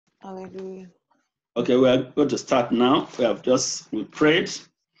Hallelujah. Okay, we are going to start now. We prayed,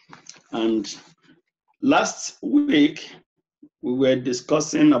 and last week we were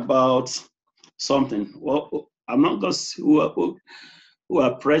discussing about something. Well, among us who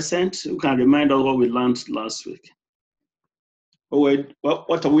are present, who can remind us what we learned last week?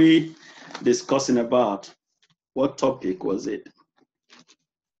 What are we discussing about? What topic was it?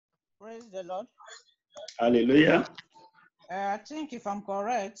 Praise the Lord. Hallelujah. I think if I'm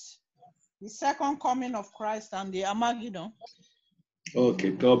correct, the second coming of Christ and the Armageddon.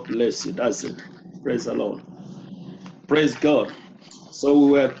 Okay, God bless you. That's it. Praise the Lord. Praise God. So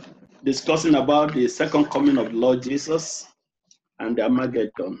we were discussing about the second coming of Lord Jesus and the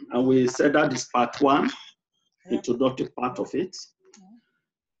Armageddon. And we said that is part one, introductory part of it.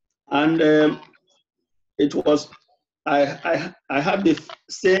 And it was, I had the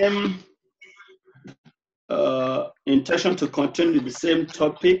same intention to continue the same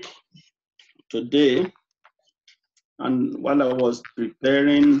topic today. And while I was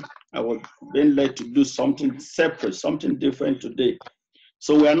preparing, I was being led to do something separate, something different today.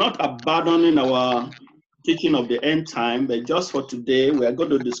 So we are not abandoning our teaching of the end time, but just for today, we are going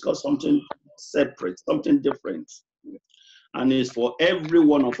to discuss something separate, something different. And it's for every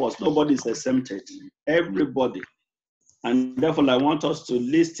one of us. Nobody is exempted. Everybody. And therefore, I want us to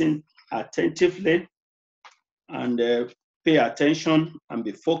listen attentively and pay attention and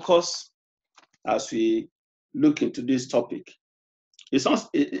be focused as we look into this topic. It's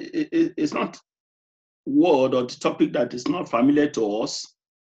not word or the topic that is not familiar to us.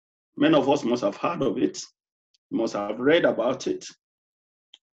 Many of us must have heard of it, must have read about it.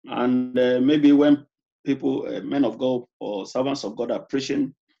 And maybe when people, men of God or servants of God are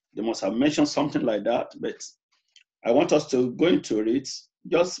preaching, they must have mentioned something like that. But I want us to go into it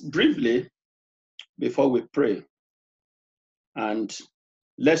just briefly before we pray. And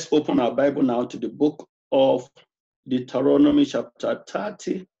let's open our Bible now to the book of Deuteronomy chapter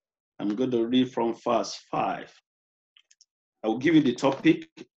 30. I'm going to read from verse 5. I will give you the topic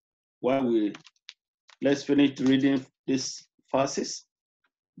while let's finish reading these verses.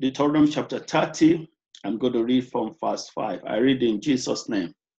 Deuteronomy chapter 30, I'm going to read from verse 5. I read in Jesus'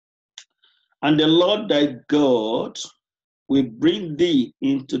 name. And the Lord thy God will bring thee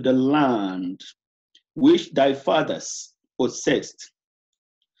into the land which thy fathers possessed,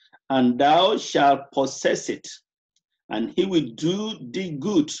 and thou shalt possess it, and he will do thee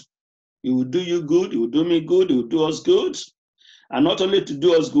good. He will do you good, he will do me good, he will do us good, and not only to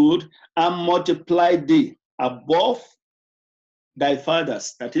do us good, and multiply thee above thy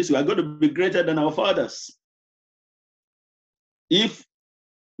fathers. That is, we are going to be greater than our fathers. If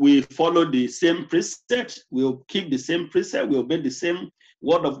we follow the same precept, we'll keep the same precept, we'll obey the same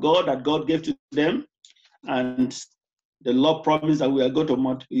word of God that God gave to them, and the Lord promised that we are going to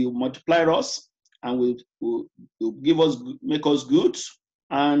multiply us, and will give us, make us good,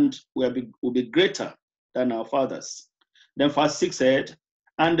 and we'll be greater than our fathers. Then verse 6 said,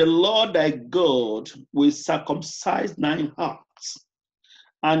 and the Lord thy God will circumcise thine hearts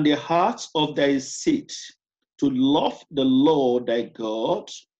and the hearts of thy seed to love the Lord thy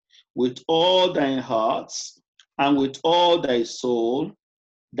God with all thine hearts and with all thy soul,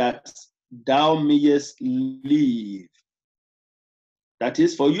 that thou mayest live. That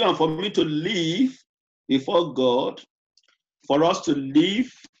is, for you and for me to live before God, for us to live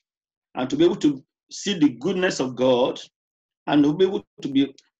and to be able to see the goodness of God, and to be able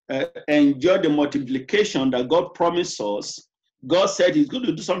to enjoy the multiplication that God promised us. God said he's going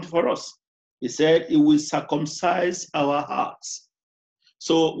to do something for us. He said he will circumcise our hearts.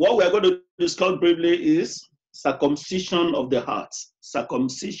 So what we're going to discuss briefly is circumcision of the heart.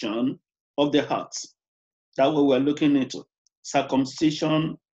 Circumcision of the heart. That's what we're looking into.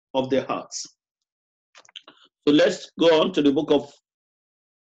 Circumcision of the heart. So let's go on to the book of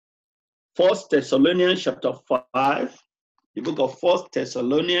 1 Thessalonians chapter 5. The book of 1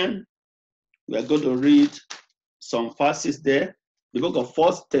 Thessalonians. We are going to read some verses there. The book of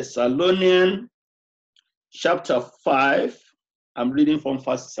 1 Thessalonians chapter 5. I'm reading from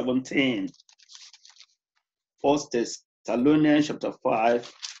verse 17. 1 Thessalonians chapter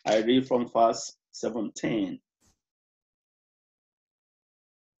 5. I read from verse 17.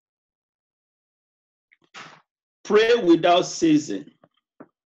 Pray without ceasing.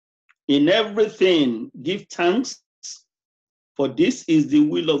 In everything, give thanks, for this is the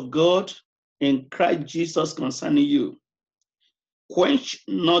will of God in Christ Jesus concerning you. Quench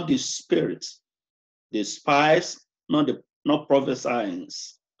not the spirit, despise not prophesying.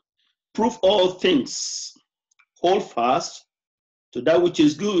 Prove all things, hold fast to that which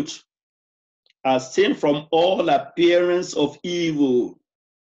is good, abstain from all appearance of evil.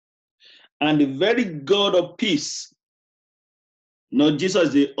 And the very God of peace, not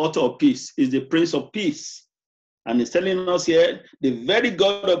Jesus, the author of peace, is the Prince of Peace. And he's telling us here, the very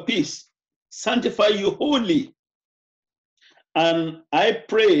God of peace, sanctify you wholly. And I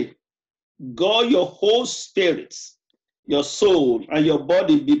pray, God, your whole spirit, your soul, and your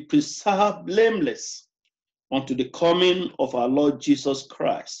body be preserved blameless unto the coming of our Lord Jesus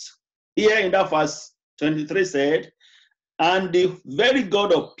Christ. Here in that verse 23 said, and the very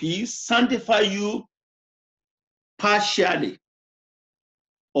God of peace sanctify you partially,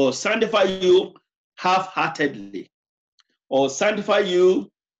 or sanctify you half-heartedly, or sanctify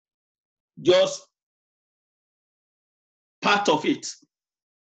you just part of it.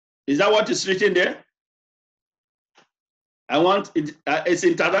 Is that what is written there? I want it. It's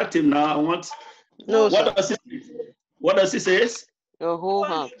interactive now. I want. No, sir. What does it say? Your whole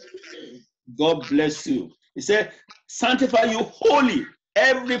heart. God bless you. He said, sanctify you wholly,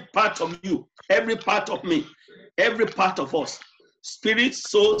 every part of you, every part of me, every part of us, spirit,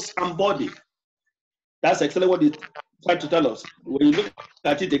 souls, and body. That's actually what he's trying to tell us. When you look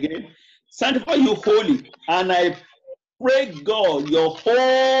at it again, sanctify you wholly, and I pray God, your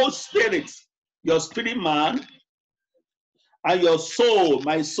whole spirit, your spirit man, and your soul,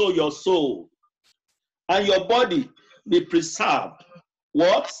 my soul, your soul, and your body be preserved.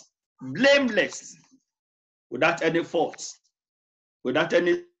 What? Blameless, without any fault, without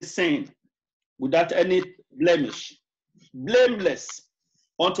any sin, without any blemish. Blameless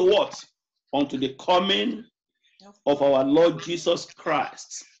unto what? Unto the coming of our Lord Jesus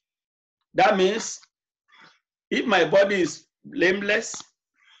Christ. That means if my body is blameless,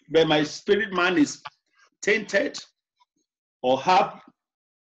 but my spirit man is tainted, or have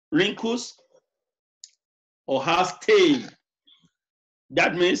wrinkles, or have stain,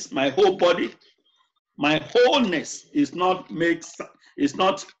 that means my whole body, my wholeness is not made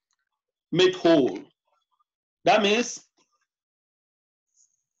whole. That means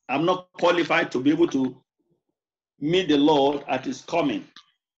I'm not qualified to be able to meet the Lord at his coming,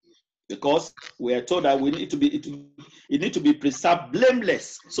 because we are told that we need to be it need to be preserved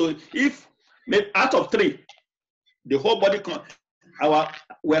blameless. So if out of three, the whole body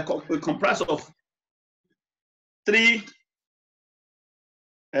we're comprised of three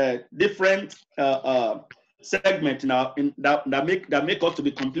different segments that make us to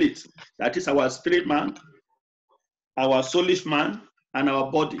be complete. That is our spirit man, our soulish man, and our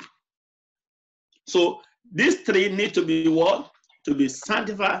body. So these three need to be what? To be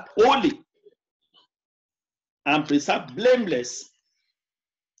sanctified holy and preserved blameless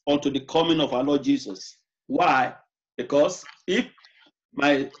unto the coming of our Lord Jesus. Why? Because if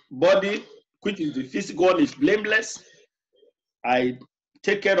my body, which is the physical one, is blameless, I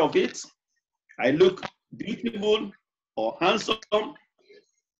take care of it, I look beautiful or handsome,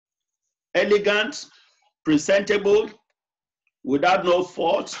 elegant, presentable, without no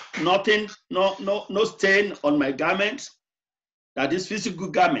fault, nothing, no stain on my garment, that is physical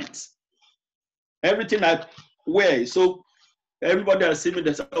garments. Everything I wear, so everybody has seen me,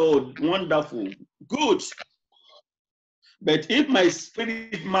 they say, oh, wonderful, good. But if my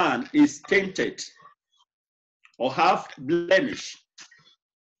spirit man is tainted or have blemish,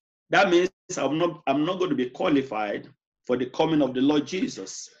 that means I'm not going to be qualified for the coming of the Lord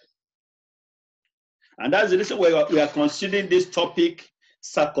Jesus. And that's the reason why we are considering this topic,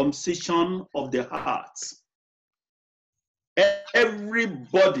 circumcision of the heart.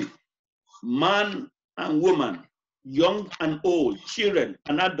 Everybody, man and woman, young and old, children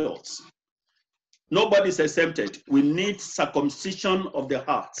and adults, nobody is exempted. We need circumcision of the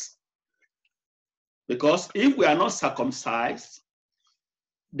heart. Because if we are not circumcised,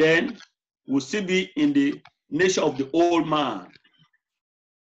 then we'll still be in the nature of the old man.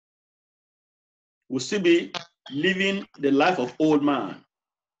 We'll still be living the life of old man.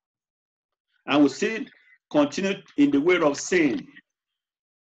 And we'll still continue in the way of sin.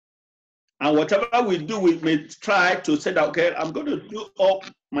 And whatever we do, we may try to say that, okay, I'm going to do all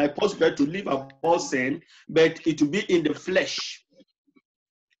my possible to live above sin, but it will be in the flesh.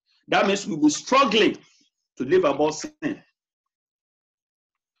 That means we'll be struggling to live above sin.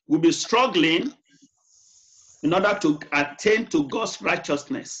 We'll be struggling in order to attain to God's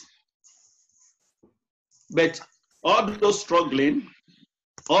righteousness. But all those struggling,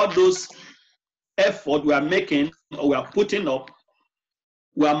 all those effort we are making or we are putting up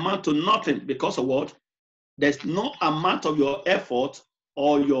will amount to nothing, because of what? There's no amount of your effort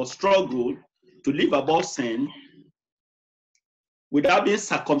or your struggle to live above sin without being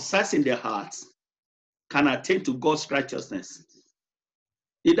circumcised in their hearts can attain to God's righteousness.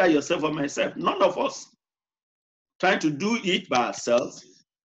 Either yourself or myself, none of us trying to do it by ourselves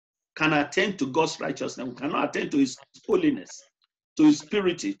can attain to God's righteousness. We cannot attain to his holiness, to his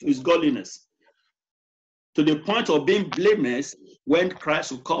purity, to his godliness, to the point of being blameless when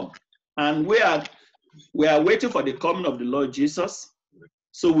Christ will come. And we are waiting for the coming of the Lord Jesus.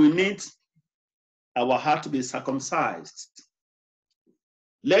 So we need our heart to be circumcised.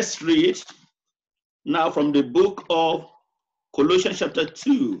 Let's read now from the book of Colossians chapter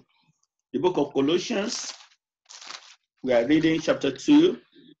 2. The book of Colossians, we are reading chapter 2.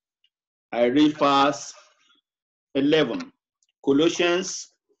 I read verse 11. Colossians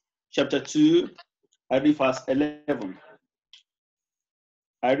chapter 2, I read verse 11.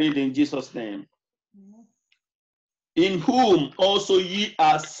 I read in Jesus' name. In whom also ye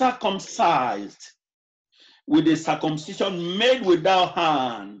are circumcised with a circumcision made without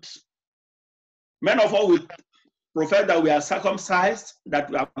hand. Many of us will profess that we are circumcised, that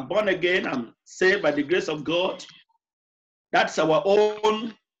we are born again and saved by the grace of God. That's our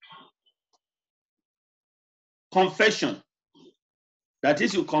own confession. That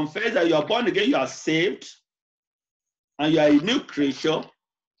is, you confess that you are born again, you are saved, and you are a new creature,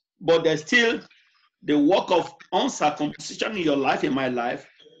 but there's still the work of uncircumcision in your life, in my life.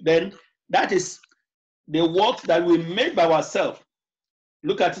 Then that is the work that we made by ourselves.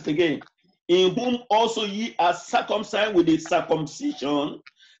 Look at it again. In whom also ye are circumcised with a circumcision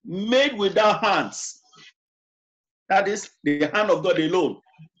made without hands. That is the hand of God alone.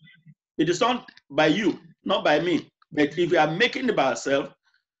 It is not by you, not by me. But if we are making it by ourselves,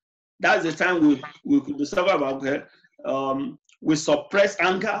 that's the time we could discover about it. We suppress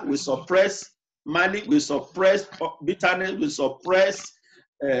anger, we suppress malice, we suppress bitterness, we suppress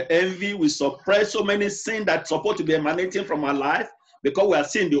envy, we suppress so many sins that's supposed to be emanating from our life because we are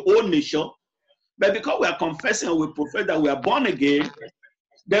seeing the old nature. But because we are confessing and we profess that we are born again,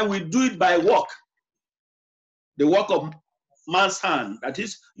 then we do it by work. The work of man's hand, that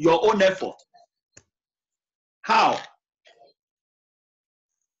is your own effort. How?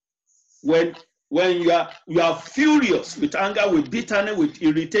 When you are furious with anger, with bitterness, with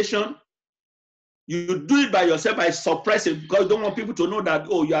irritation, you do it by yourself by suppressing, because you don't want people to know that,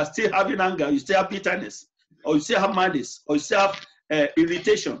 oh, you are still having anger, you still have bitterness, or you still have malice, or you still have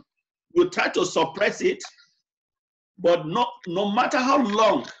irritation. You try to suppress it, but no matter how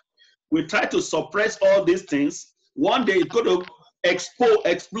long we try to suppress all these things, one day it's going to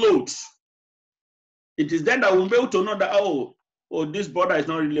explode. It is then that we'll be able to know that, oh, this brother is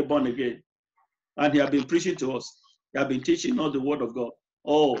not really born again. And he has been preaching to us. He has been teaching us the word of God.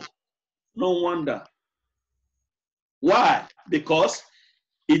 Oh, no wonder. Why? Because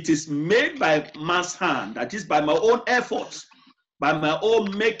it is made by man's hand. That is by my own efforts, by my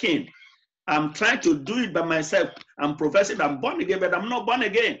own making. I'm trying to do it by myself. I'm professing I'm born again, but I'm not born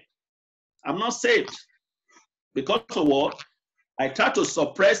again. I'm not saved. Because of what? I try to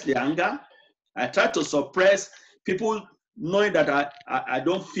suppress the anger. I try to suppress people knowing that I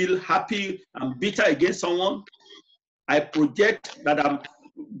don't feel happy, I'm bitter against someone. I project that I'm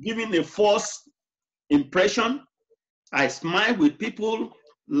giving a false impression. I smile with people,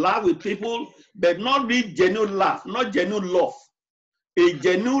 laugh with people, but not really genuine laugh, not genuine love. A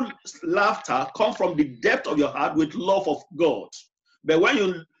genuine laughter comes from the depth of your heart with love of God. But when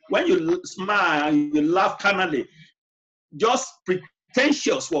you smile and you laugh carnally, just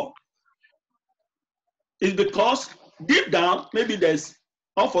pretentious one, it's because deep down, maybe there's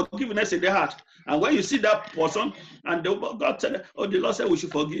unforgiveness in the heart. And when you see that person, and God said, oh, the Lord said we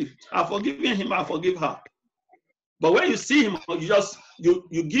should forgive. I've forgiven him, I forgive her. But when you see him,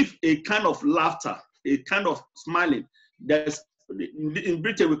 you give a kind of laughter, a kind of smiling. There's in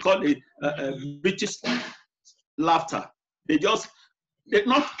Britain we call it British laughter. They look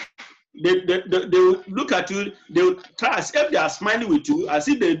at you, they will try as if they are smiling with you, as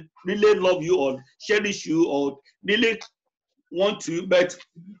if they really love you or cherish you or really want to, but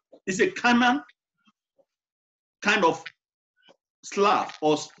it's a common kind of laugh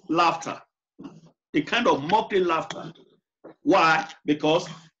or laughter, a kind of mocking laughter. Why? Because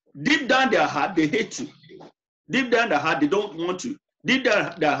deep down their heart, they hate you. Deep down their heart, they don't want you. Deep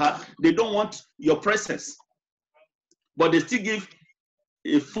down their heart, they don't want your presence. But they still give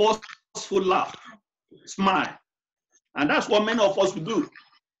a forceful laugh, smile. And that's what many of us do.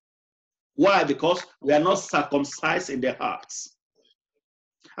 Why? Because we are not circumcised in the hearts.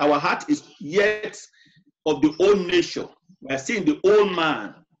 Our heart is yet of the old nature. We are seeing the old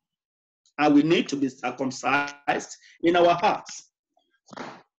man. And we need to be circumcised in our hearts.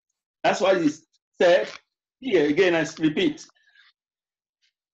 That's why he said, here again, I repeat,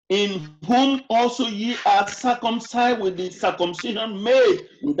 in whom also ye are circumcised with the circumcision made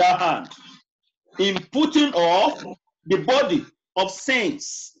without hand, in putting off the body of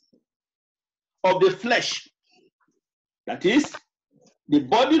saints of the flesh. That is, the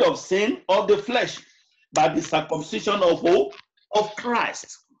body of sin of the flesh, by the circumcision of who? Of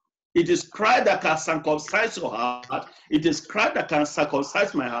Christ. It is Christ that can circumcise your heart. It is Christ that can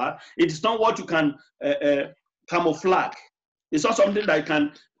circumcise my heart. It is not what you can camouflage. It's not something that you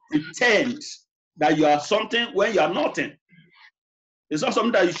can pretend that you are something when you are nothing. It's not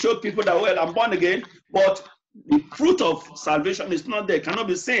something that you show people that, well, I'm born again, but the fruit of salvation is not there, it cannot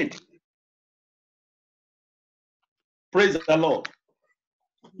be seen. Praise the Lord.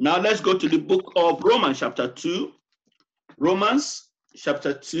 Now let's go to the book of Romans chapter 2. Romans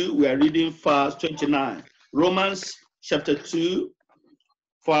chapter 2, we are reading verse 29. Romans chapter 2,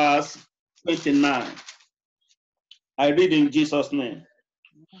 verse 29. I read in Jesus' name.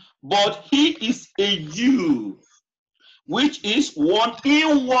 But he is a Jew, which is one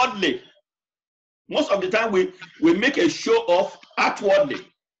inwardly. Most of the time we make a show of outwardly,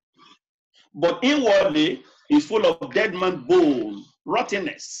 but inwardly is full of dead man bone,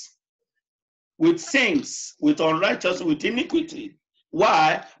 rottenness, with sins, with unrighteousness, with iniquity.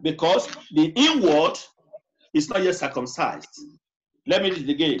 Why? Because the inward is not yet circumcised. Let me read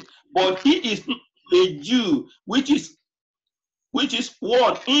it again. But he is a Jew, which is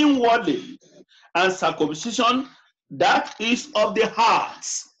one inwardly, and circumcision that is of the heart.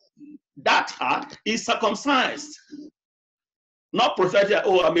 That heart is circumcised. Not prophetic,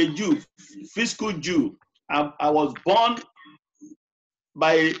 oh, I'm a Jew, physical Jew. I was born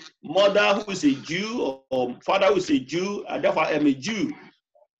by a mother who is a Jew or father who is a Jew, and therefore I'm a Jew.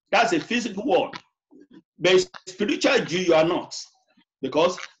 That's a physical one. But spiritual Jew, you are not.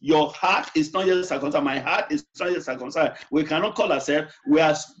 Because your heart is not yet circumcised. My heart is not yet circumcised. We cannot call ourselves, we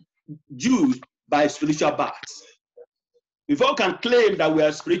are Jews by spiritual birth. Before we can claim that we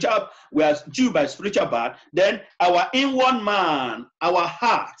are spiritual, we are Jew by spiritual birth, then our inward man, our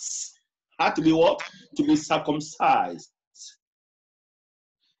hearts, have to be what? To be circumcised.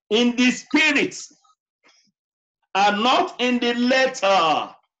 In the spirit, and not in the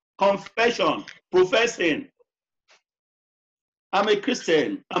letter, confession, professing. I'm a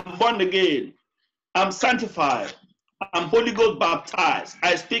Christian, I'm born again, I'm sanctified, I'm Holy Ghost baptized,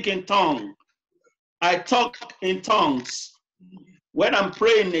 I speak in tongues, I talk in tongues. When I'm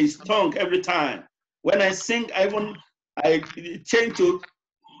praying, it's tongue every time. When I sing, I change to,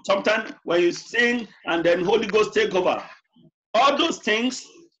 sometimes when you sing and then Holy Ghost take over. All those things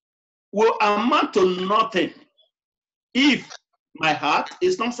will amount to nothing if my heart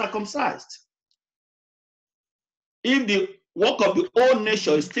is not circumcised. If the work of the old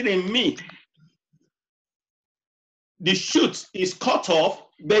nature is still in me, the shoot is cut off,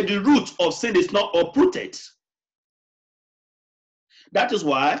 but the root of sin is not uprooted. That is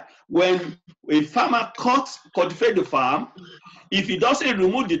why when a farmer cultivates the farm, if he doesn't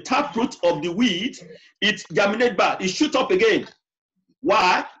remove the taproot of the weed, it germinates back, it shoots up again.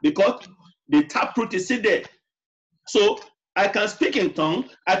 Why? Because the taproot is still there. So I can speak in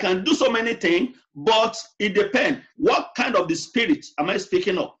tongues, I can do so many things, but it depends. What kind of the spirit am I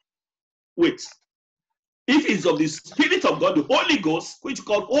speaking of with? If it's of the Spirit of God, the Holy Ghost, which is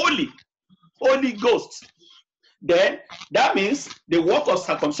called Holy Ghost, then that means the work of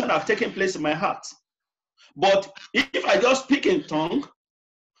circumcision has taken place in my heart. But if I just speak in tongue,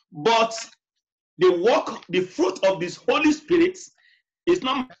 but the fruit of this Holy Spirit is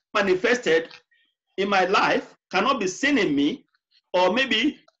not manifested in my life, cannot be seen in me, or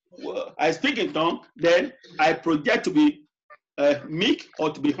maybe I speak in tongue, then I project to be meek or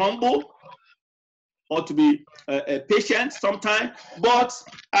to be humble or to be patient sometimes, but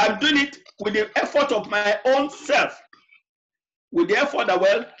I'm doing it with the effort of my own self, with the effort that,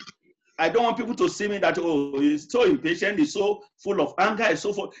 well, I don't want people to see me that, oh, he's so impatient, he's so full of anger, he's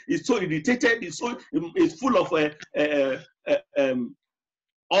so irritated, he's full of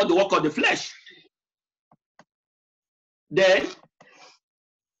all the work of the flesh. Then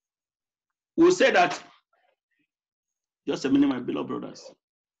we'll say that, just a minute, my beloved brothers.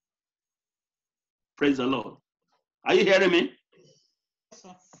 Praise the Lord. Are you hearing me?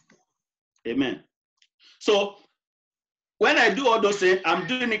 Amen. So when I do all those things, I'm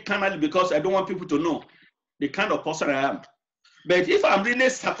doing it carnally because I don't want people to know the kind of person I am. But if I'm really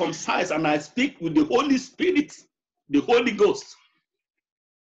circumcised and I speak with the Holy Spirit, the Holy Ghost,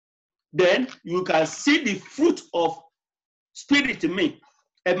 then you can see the fruit of spirit in me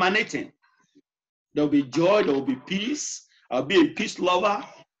emanating. There will be joy, there will be peace. I'll be a peace lover.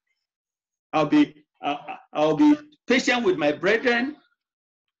 I'll be patient with my brethren.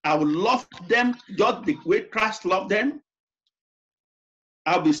 I will love them just the way Christ loved them.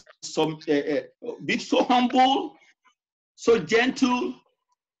 I'll be so humble, so gentle.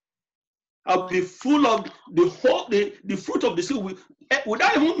 I'll be full of the fruit of the Spirit.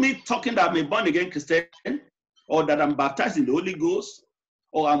 Without even me talking that I'm a born again Christian, or that I'm baptized in the Holy Ghost,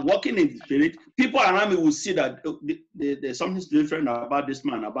 or I'm walking in the Spirit, people around me will see that there's something different about this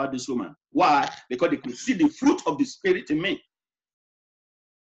man, about this woman. Why? Because they can see the fruit of the Spirit in me.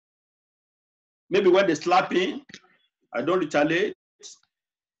 Maybe when they slap me, I don't retaliate.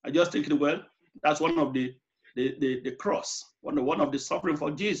 I just think, well, that's one of the cross, one of the suffering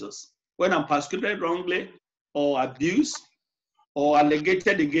for Jesus. When I'm persecuted wrongly, or abused, or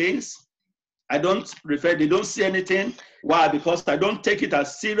allegated against, I don't refer, they don't see anything. Why? Because I don't take it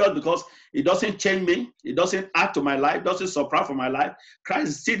as serious, because it doesn't change me. It doesn't add to my life, doesn't surprise for my life. Christ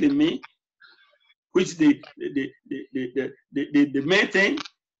is still in me, which the main thing.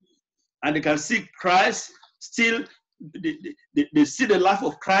 And they can see Christ still, they see the life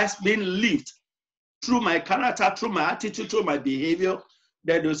of Christ being lived through my character, through my attitude, through my behavior.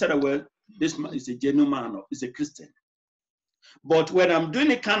 Then they'll say, well, this man is a genuine man, or is a Christian. But when I'm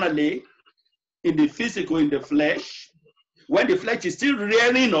doing it carnally, in the physical, in the flesh, when the flesh is still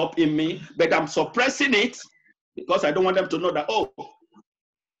rearing up in me, but I'm suppressing it because I don't want them to know that, oh,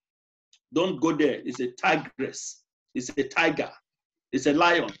 don't go there. It's a tigress. It's a tiger. It's a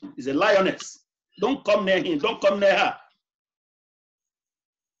lion. It's a lioness. Don't come near him. Don't come near her.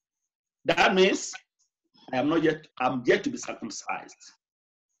 That means I'm yet to be circumcised.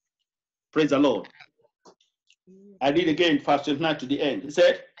 Praise the Lord. I read again, verse 29 to the end. It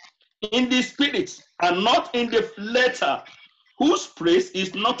said, in the spirit and not in the letter, whose praise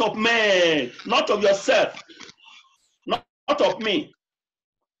is not of man, not of yourself, not of me,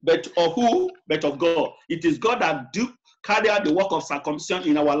 but of who? But of God. It is God that do carry out the work of circumcision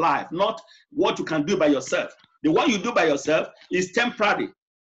in our life, not what you can do by yourself. The one you do by yourself is temporary.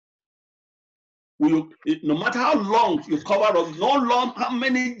 No matter how long you cover up, how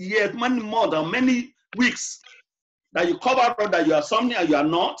many years, many months, or many weeks that you cover up that you are something and you are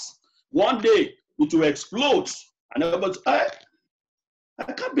not, one day it will explode. And everybody, I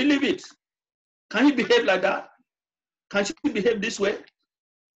can't believe it. Can you behave like that? Can she behave this way?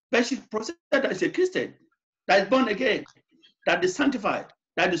 But she processed that as a Christian, that is born again, that is sanctified,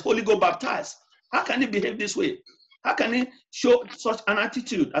 that is Holy Ghost baptized. How can he behave this way? How can he show such an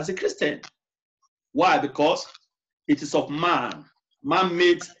attitude as a Christian? Why? Because it is of man.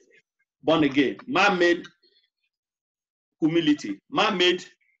 Man-made born again. Man-made humility. Man-made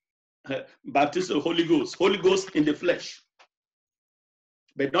baptism of Holy Ghost. Holy Ghost in the flesh,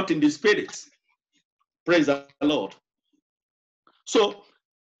 but not in the spirit. Praise the Lord. So,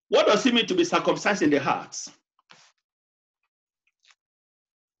 what does it mean to be circumcised in the heart?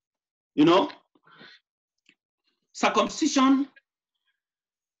 You know, circumcision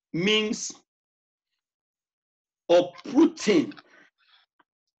means uprooting.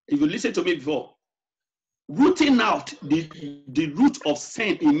 If you listen to me before, rooting out the root of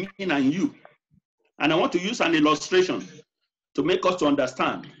sin in me and you. And I want to use an illustration to make us to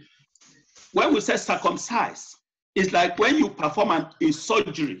understand. When we say circumcise, it's like when you perform a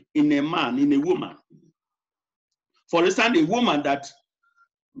surgery in a man, in a woman. For instance, a woman that,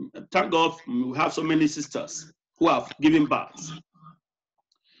 thank God we have so many sisters who have given birth.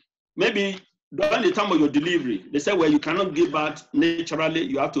 Maybe during the time of your delivery, they say, well, you cannot give birth naturally,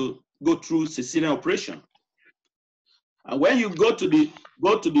 you have to go through cesarean operation. And when you go to the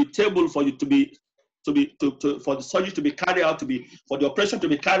table for you for the surgery to be carried out, for the operation to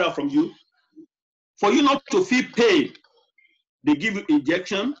be carried out from you, for you not to feel pain, they give you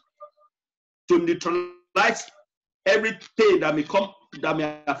injection to neutralize every pain that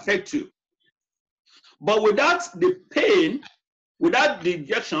may affect you. But without the pain, without the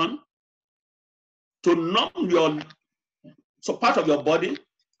injection to numb part of your body,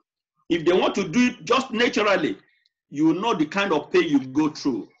 if they want to do it just naturally, you know the kind of pain you go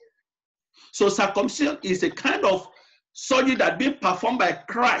through. So circumcision is a kind of surgery that being performed by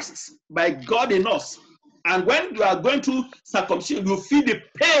Christ, by God in us. And when you are going through circumcision, you feel the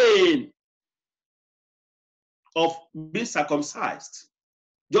pain of being circumcised.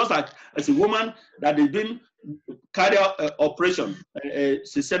 Just like as a woman that is doing carry out operation,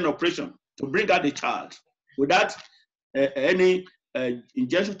 cesarean operation to bring out the child without any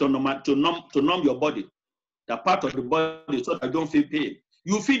injection to numb your body, that part of the body, so that you don't feel pain.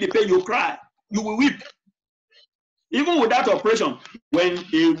 You feel the pain, you cry, you will weep. Even without operation, when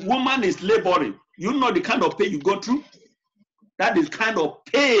a woman is laboring, you know the kind of pain you go through. That is kind of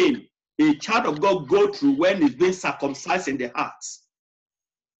pain a child of God go through when he's being circumcised in the heart.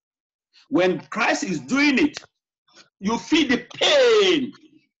 When Christ is doing it, you feel the pain.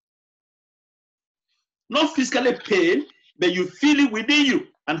 Not physically pain, but you feel it within you.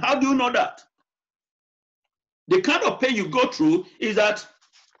 And how do you know that? The kind of pain you go through is that,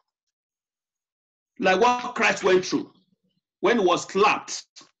 like what Christ went through when he was slapped.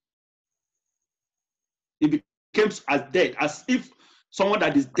 He became as dead, as if someone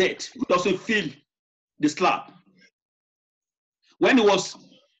that is dead doesn't feel the slap. When he was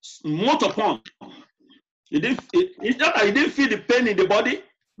smote upon, it's not that he didn't feel the pain in the body,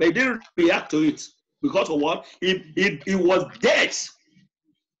 but he didn't react to it. Because of what? He was dead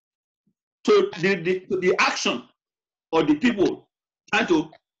to the action of the people trying to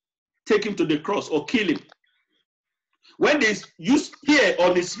take him to the cross or kill him. When they use spear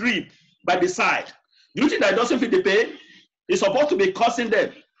on his rib by the side, do you think that he doesn't feel the pain? He's supposed to be cursing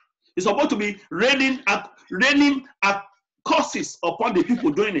them. He's supposed to be raining curses upon the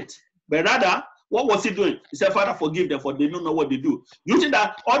people doing it. But rather, what was he doing? He said, Father, forgive them, for they don't know what they do. Do you think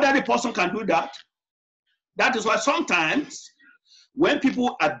that ordinary person can do that? That is why sometimes when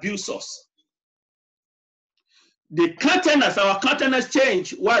people abuse us, our countenance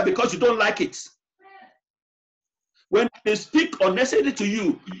change. Why? Because you don't like it. When they speak unnecessarily to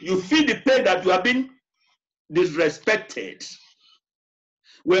you, you feel the pain that you have been disrespected.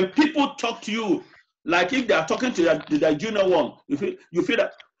 When people talk to you, like if they are talking to the junior one, you feel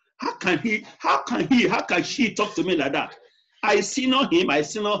that, how can she talk to me like that? I see not him, I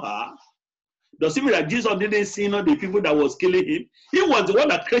see not her. Does it mean that Jesus didn't see not the people that was killing him? He was the one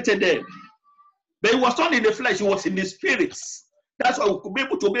that created them. But he was not in the flesh, he was in the spirits. That's why we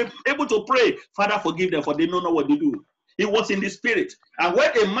could be able to pray, Father, forgive them, for they don't know what they do. He was in the spirit. And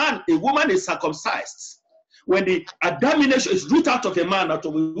when a woman is circumcised, when the abomination is rooted out of a man, out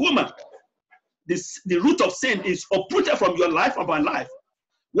of a woman, the root of sin is uprooted from your life, of my life.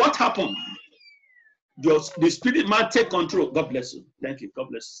 What happened? The spirit man take control. God bless you. Thank you. God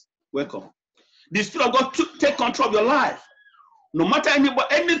bless you. Welcome. The Spirit of God take control of your life. No matter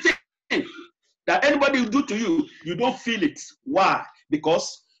anything that anybody will do to you, you don't feel it. Why?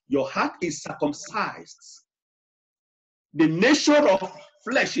 Because your heart is circumcised. The nature of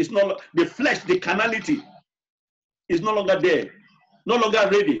flesh is the carnality is no longer there, no longer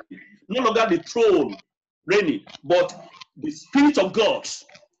ready, no longer the throne reigning, but the Spirit of God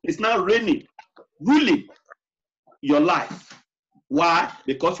is now reigning, ruling your life. Why?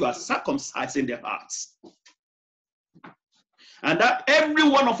 Because you are circumcised in the hearts. And that every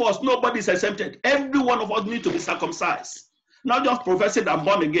one of us, nobody is exempted. Every one of us needs to be circumcised. Not just professing that I'm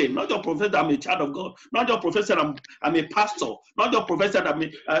born again, not just professing that I'm a child of God, not just professing that I'm a pastor, not just professing that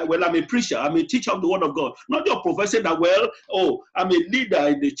I'm a preacher, I'm a teacher of the word of God, not just professing that, I'm a leader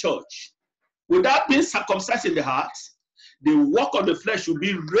in the church. Without being circumcised in the heart, the work of the flesh will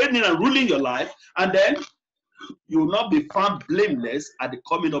be reigning and ruling your life, and then you will not be found blameless at the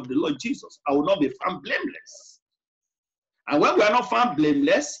coming of the Lord Jesus. I will not be found blameless. And when we are not found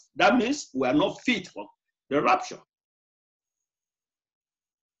blameless, that means we are not fit for the rapture.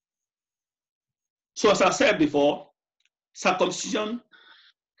 So as I said before, circumcision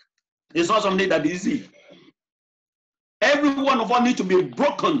is not something that is easy. Every one of us needs to be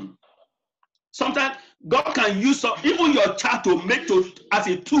broken. Sometimes God can use even your child to make as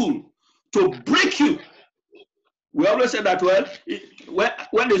a tool to break you. We always say that,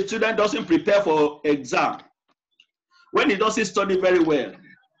 when the student doesn't prepare for exam, when he doesn't study very well,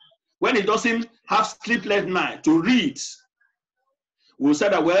 when he doesn't have sleepless night to read, we'll say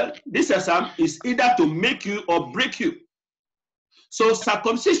that, this exam is either to make you or break you. So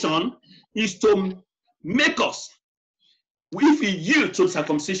circumcision is to make us, if we yield to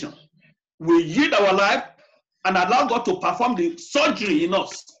circumcision, we yield our life and allow God to perform the surgery in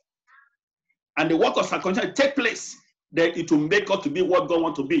us. And the work of circumcision take place, then it will make us to be what God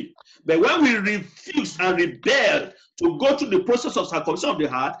wants to be. But when we refuse and rebel to go through the process of circumcision of the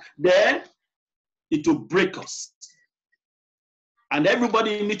heart, then it will break us. And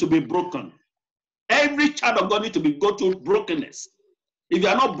everybody needs to be broken. Every child of God needs to go through brokenness. If you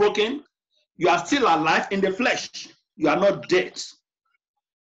are not broken, you are still alive in the flesh. You are not dead.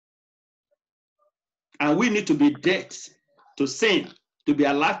 And we need to be dead to sin, to be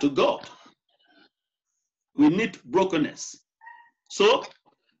alive to God. We need brokenness. So,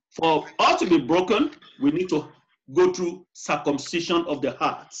 for us to be broken, we need to go through circumcision of the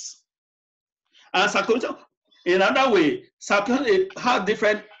hearts. And circumcision, in another way, circumcision has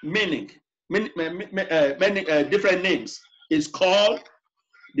different meaning, many different names. It's called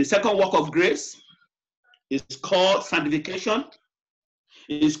the second work of grace. It's called sanctification.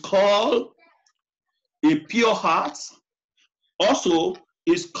 It's called a pure heart. Also,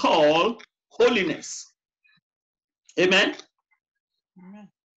 it's called holiness. Amen? Amen.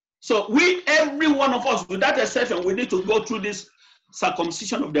 So every one of us, without exception, we need to go through this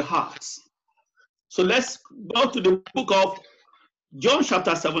circumcision of the heart. So let's go to the book of John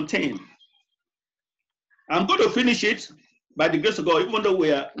chapter 17. I'm going to finish it by the grace of God, even though we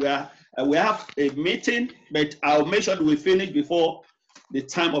have a meeting, but I'll make sure that we finish before the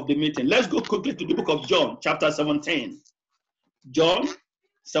time of the meeting. Let's go quickly to the book of John, chapter 17. John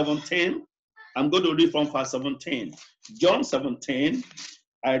 17, I'm going to read from verse 17. John 17,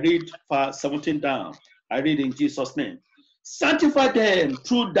 I read verse 17 down. I read in Jesus' name. Sanctify them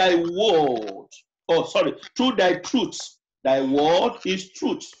through thy word. Oh, sorry, through thy truth. Thy word is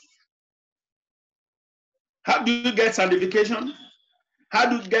truth. How do you get sanctification? How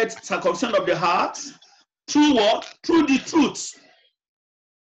do you get circumcision of the heart? Through what? Through the truth.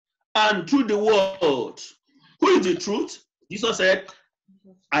 And through the word. Who is the truth? Jesus said,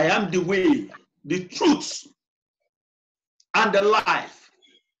 I am the way, the truth, and the life.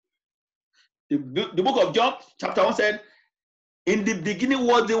 The book of John, chapter 1 said, in the beginning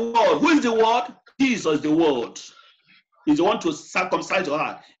was the word. Who is the word? Jesus, the word. He's the one to circumcise your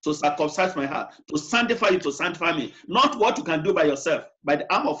heart, to circumcise my heart, to sanctify you, to sanctify me. Not what you can do by yourself, by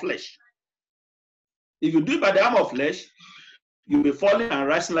the arm of flesh. If you do it by the arm of flesh, you'll be falling and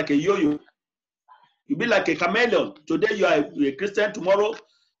rising like a yo-yo. You'll be like a chameleon. Today you are a Christian, tomorrow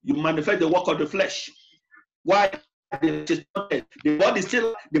you manifest the work of the flesh. Why? The body is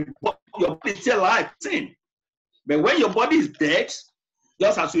still, your body is still alive, sin. But when your body is dead,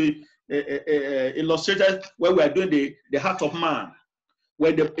 just as we illustrated when we are doing the heart of man,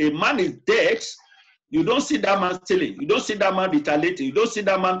 when a man is dead, you don't see that man stealing, you don't see that man retaliating, you don't see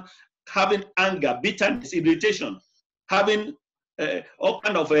that man having anger, bitterness, irritation, having all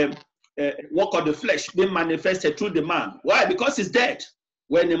kind of work of the flesh being manifested through the man. Why? Because he's dead.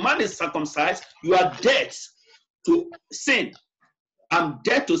 When a man is circumcised, you are dead to sin. I'm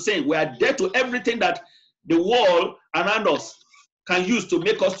dead to sin. We are dead to everything that the world around us can use to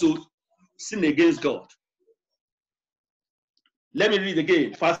make us to sin against God. Let me read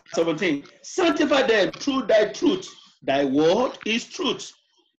again, verse 17. Sanctify them through thy truth. Thy word is truth.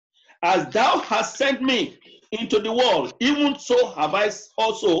 As thou hast sent me into the world, even so have I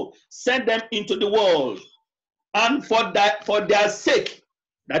also sent them into the world. And for their sake,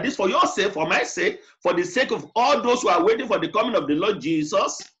 that is for your sake, for my sake, for the sake of all those who are waiting for the coming of the Lord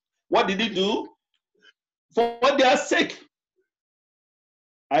Jesus, what did he do? For their sake,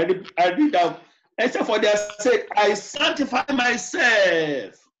 I read out, except for their sake, I sanctify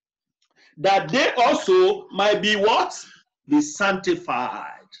myself, that they also might be what? Be sanctified.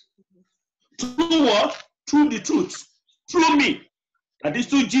 Through what? Through the truth. Through me. That is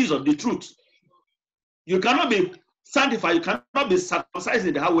through Jesus, the truth. You cannot be sanctified, you cannot be circumcised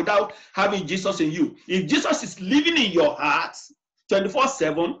in the heart without having Jesus in you. If Jesus is living in your heart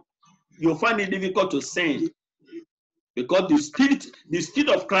 24/7, you'll find it difficult to sin. Because the spirit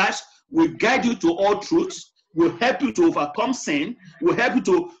of Christ will guide you to all truths, will help you to overcome sin, will help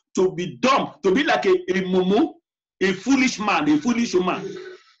you to be dumb, to be like a mumu, a foolish man, a foolish woman,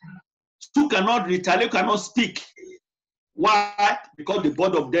 who cannot retaliate, cannot speak. Why? Because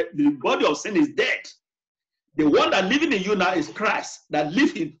the body of sin is dead. The one that living in you now is Christ, that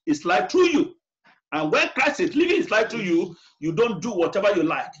lives his life through you. And when Christ is living his life through you, you don't do whatever you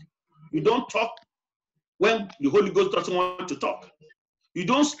like. You don't talk when the Holy Ghost doesn't want to talk. You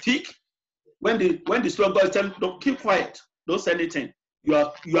don't speak when the Spirit of God is telling you, don't keep quiet, don't say anything.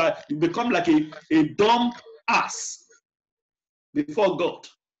 You become like a dumb ass before God.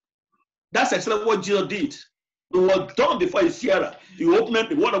 That's exactly what Jesus did. He was dumb before his hearer. The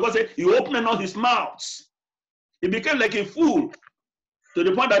word of God said, he opened not his mouth. He became like a fool to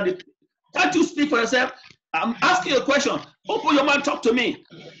the point that can't you speak for yourself? I'm asking you a question. Open your mouth, talk to me.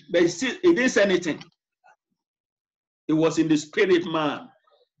 But he didn't say anything. It was in the spirit man.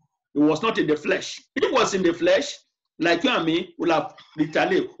 It was not in the flesh. If it was in the flesh, like you and me, will have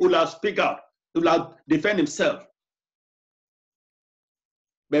retaliated, will have speak out, will have defend himself.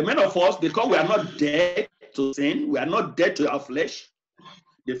 But many of us, because we are not dead to sin, we are not dead to our flesh,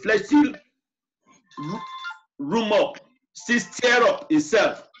 the flesh still room up, still stir up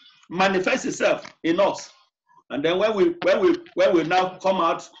itself, manifest itself in us. And then when we now come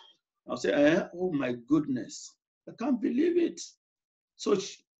out, I'll say, oh my goodness, I can't believe it. So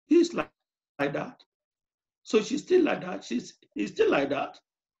he's like that. So she's still like that. He's still like that.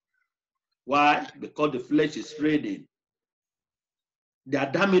 Why? Because the flesh is reigning. The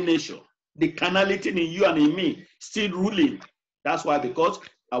domination, the carnality in you and in me, still ruling. That's why, because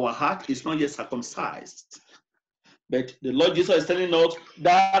our heart is not yet circumcised. But the Lord Jesus is telling us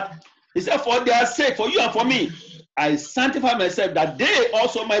that he said, for their sake, for you and for me, I sanctify myself, that they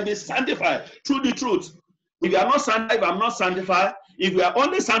also might be sanctified through the truth. If you are not sanctified, if I'm not sanctified, If we are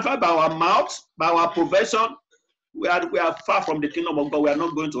only sanctified by our mouth, by our profession, we are far from the kingdom of God. We are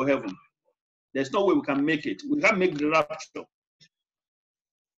not going to heaven. There's no way we can make it. We can't make the rapture.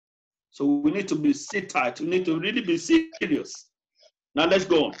 So we need to be sit tight. We need to really be serious. Now let's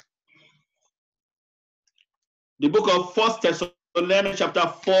go on. The book of 1 Thessalonians chapter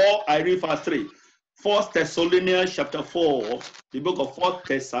 4, I read verse 3. 1 Thessalonians chapter 4, the book of 1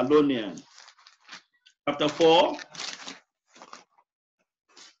 Thessalonians chapter 4.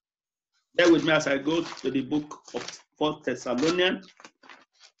 Bear with me as I go to the book of 1 Thessalonians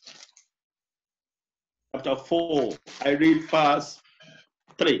chapter 4. I read verse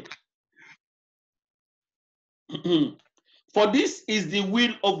 3. For this is the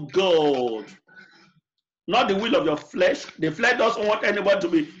will of God, not the will of your flesh. The flesh doesn't want anybody to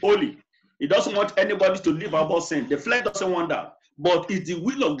be holy. It doesn't want anybody to live above sin. The flesh doesn't want that. But it's the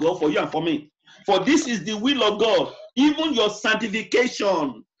will of God for you and for me. For this is the will of God, even your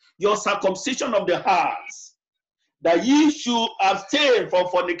sanctification, your circumcision of the heart, that ye should abstain from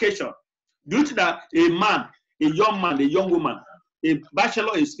fornication. Due to that, a man, a young woman, a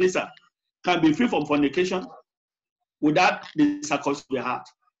bachelor, a spacer, can be free from fornication without the circumcision of the heart.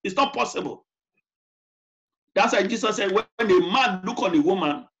 It's not possible. That's why Jesus said, when a man look on a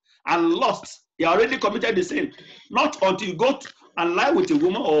woman and lust, he already committed the sin. Not until you go and lie with a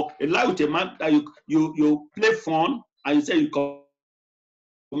woman or lie with a man that you play fun and you say you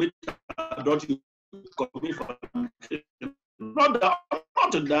commit adultery, you commit fornication. Not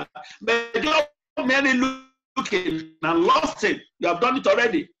that, but just merely looking and lusting. You have done it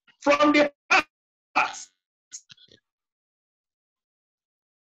already from the past.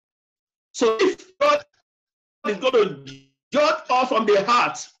 So if God is going to judge us from the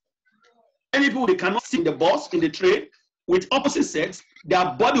heart, many people, they cannot see in the bus, in the train, with opposite sex, their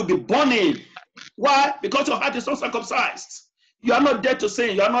body will be burning. Why? Because your heart is not circumcised. You are not dead to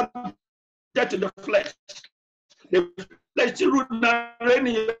sin. You are not dead to the flesh. The flesh is rooted in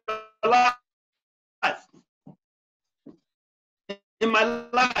your life. In my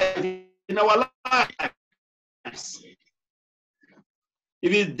life, in our lives.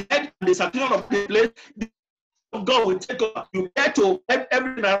 If it's dead, the sanctification of the place, God will take over. You get to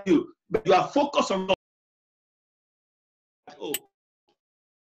everything around you, but you are focused on God. Oh,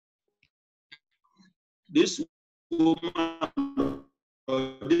 this woman,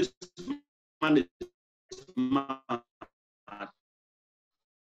 this man is mad.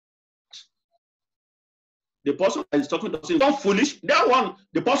 The person that is talking to him, don't foolish. That one,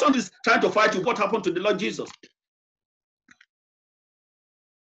 the person is trying to fight you. What happened to the Lord Jesus?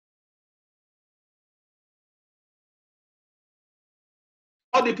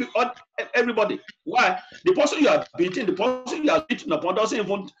 All the people, everybody. Why? The person you are beating, the person you are beating upon doesn't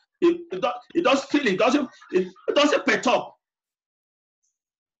even, it doesn't feel, it doesn't perturb.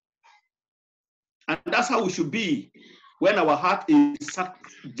 And that's how we should be when our heart is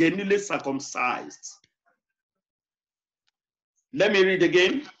genuinely circumcised. Let me read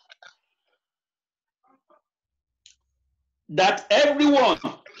again. That every one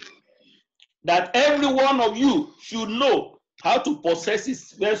of you should know how to possess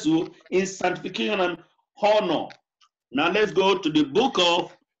his vessel in sanctification and honor. Now let's go to the book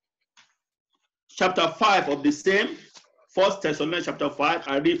of chapter 5 of the same, 1 Thessalonians chapter 5,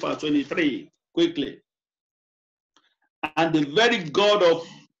 I read verse 23 quickly. And the very God of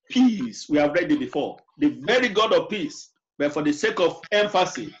peace, we have read it before, the very God of peace, but for the sake of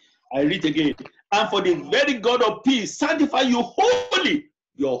emphasis, I read again. And for the very God of peace, sanctify you wholly,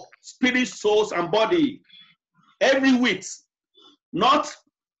 your spirit, souls, and body, every whit, not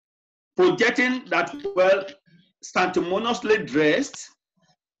projecting that, well, sanctimoniously dressed,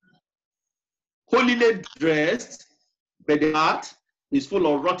 holily dressed, but the heart is full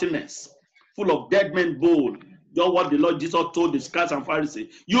of rottenness, full of dead men bone. Just what the Lord Jesus told the scribes and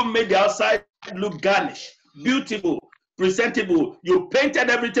Pharisees. You made the outside look garnished, beautiful, presentable. You painted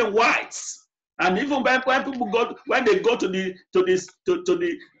everything white. And even when people go, when they go to the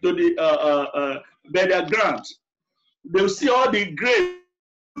burial ground, they'll see all the graves,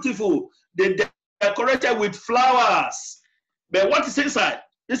 beautiful. They decorated with flowers. But what is inside?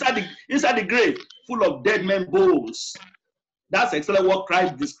 Inside the grave, full of dead men bones. That's exactly what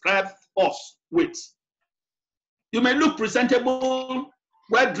Christ described us with. You may look presentable,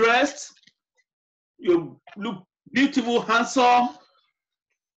 well dressed. You look beautiful, handsome,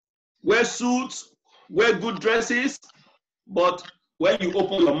 wear suits, wear good dresses, but when you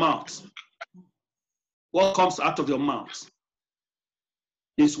open your mouth, what comes out of your mouth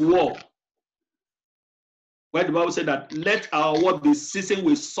is war. Where the Bible said that let our word be seasoned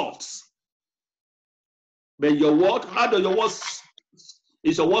with salt. But your word, how does your word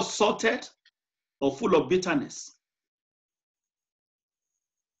Is your word salted or full of bitterness?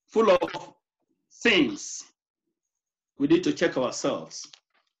 Full of things? We need to check ourselves.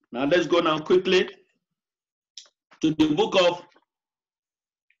 Now let's go now quickly to the book of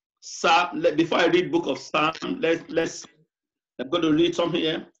Psalm. Before I read book of Psalm, I'm going to read something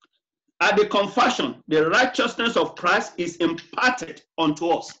here. At the confession, the righteousness of Christ is imparted unto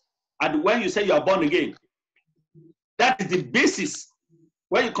us. And when you say you are born again, that is the basis.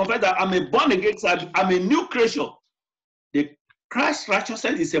 When you confess that I'm a born again, I'm a new creation, the Christ's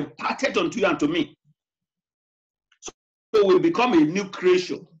righteousness is imparted unto you and to me. So we become a new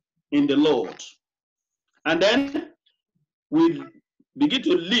creation in the Lord. And then we begin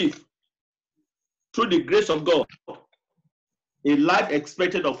to live through the grace of God, a life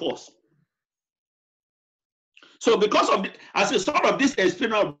expected of us. So because of as a result of this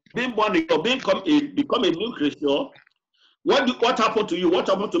experience of being born again, or become a new creation, what happened to you? What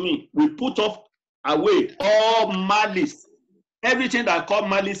happened to me? We put off away all malice. Everything that I call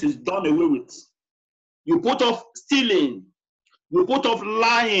malice is done away with. You put off stealing. You put off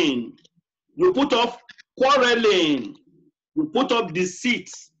lying. You put off quarreling. You put off deceit.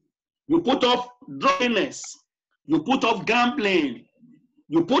 You put off drunkenness. You put off gambling.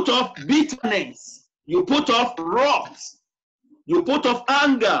 You put off bitterness. You put off wrath. You put off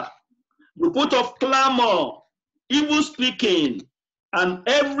anger. You put off clamor, evil speaking, and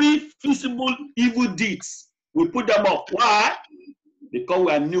every visible evil deeds. We put them off. Why? Because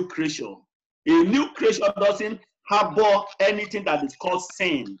we are new creation. A new creation doesn't harbor anything that is called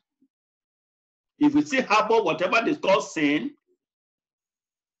sin. If we see harbor whatever is called sin,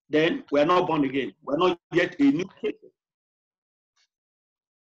 then we are not born again. We are not yet a new creation.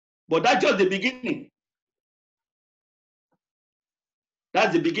 But that's just the beginning.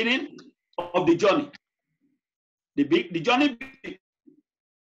 That's the beginning of the journey. The journey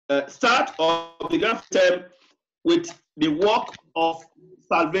start or began with the work of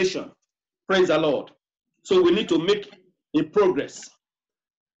salvation. Praise the Lord. So we need to make a progress.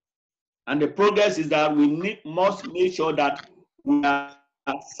 And the progress is that we must make sure that we are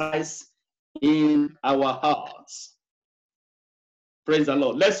exercised in our hearts. Praise the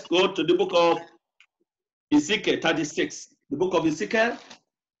Lord. Let's go to the book of Ezekiel 36. The book of Ezekiel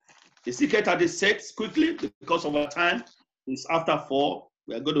 36, quickly, because of our time. It's after 4.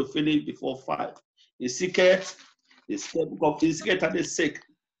 We are going to finish before 5. Ezekiel, the book of Ezekiel 36.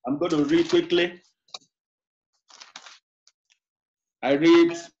 I'm going to read quickly. I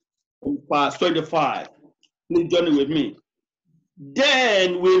read verse 25. Please join with me.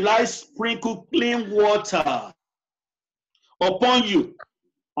 Then will I sprinkle clean water upon you,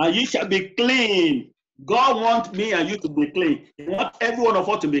 and you shall be clean. God wants me and you to be clean. He wants every one of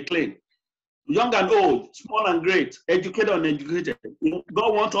us to be clean. Young and old, small and great, educated and uneducated.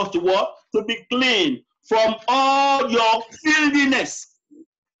 God wants us to what? To be clean from all your filthiness.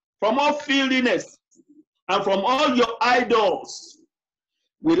 From all filthiness. And from all your idols.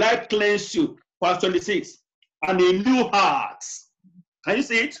 Will I cleanse you? Verse 26. And a new heart. Can you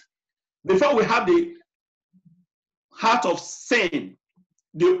see it? Before we have the heart of sin,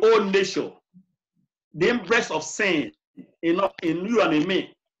 the old nature, the embrace of sin in you and in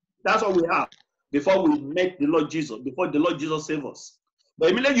me. That's what we have before we make the Lord Jesus, before the Lord Jesus save us. But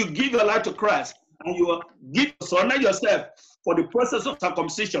immediately you give your life to Christ and you surrender yourself for the process of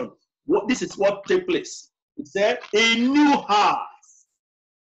circumcision, this is what takes place. It said, a new heart.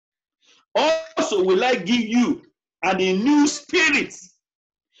 Also will I give you, and a new spirit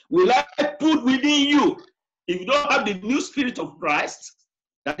will I put within you. If you don't have the new spirit of Christ,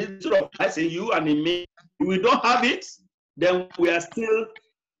 that is the spirit of Christ in you and in me, if we don't have it, then we are still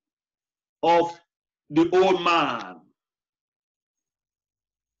of the old man.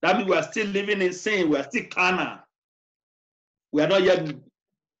 That means we are still living in sin. We are still carnal. We are not yet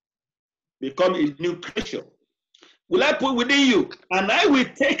become a new creature. Will I put within you, and I will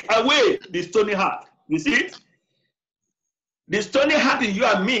take away the stony heart. You see it? The stony heart in you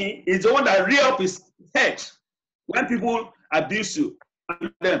and me is the one that rear up his head when people abuse you.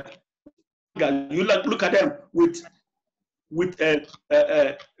 You look at them with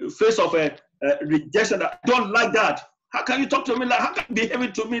a face of a rejection. I don't like that. How can you talk to me like? How can you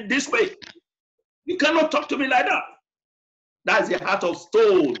behave to me this way? You cannot talk to me like that. That's the heart of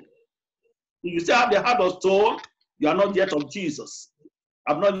stone. If you still have the heart of stone, you are not yet of Jesus.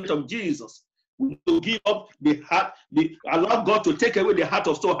 I'm not yet of Jesus. We need to give up the heart, allow God to take away the heart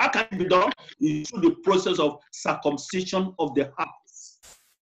of stone. How can it be done? It's through the process of circumcision of the heart.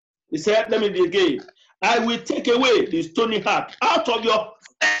 He said, let me be again. I will take away the stony heart out of your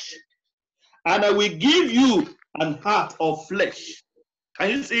flesh, and I will give you an heart of flesh. Can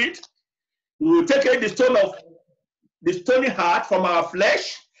you see it? We will take away the stony heart from our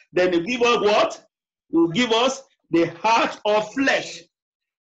flesh. Then He give us what? He will give us the heart of flesh,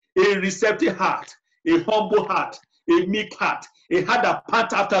 a receptive heart, a humble heart, a meek heart, a heart that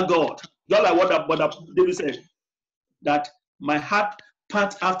pants after God. Just like what David said, that my heart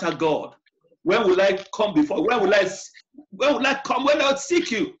pants after God. When will I come before? When will I come? When I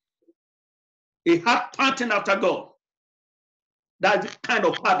seek you? A heart panting after God. That's the kind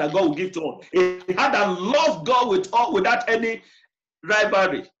of heart that God will give to us. A heart that loves God without any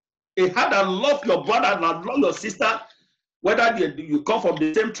rivalry. A heart that loves your brother, that loves your sister, whether you come from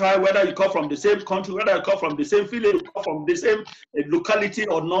the same tribe, whether you come from the same country, whether you come from the same village, you come from the same locality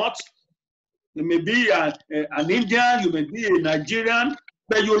or not. You may be an Indian, you may be a Nigerian,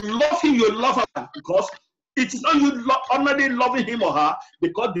 but you love him, you love her, because it is not you already loving him or her,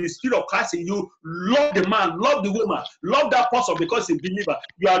 because the Spirit of Christ in you love the man, love the woman, love that person because he's a believer.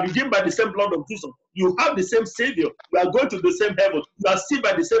 You are redeemed by the same blood of Jesus. You have the same Savior. You are going to the same heaven. You are sealed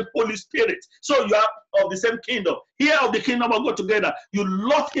by the same Holy Spirit. So you are of the same kingdom. Here of the kingdom of God together. You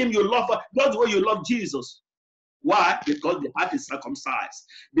love him, you love her. That's the way you love Jesus. Why? Because the heart is circumcised.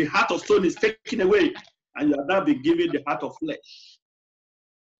 The heart of stone is taken away, and you are now being given the heart of flesh.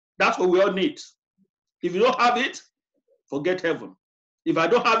 That's what we all need. If you don't have it, forget heaven. If I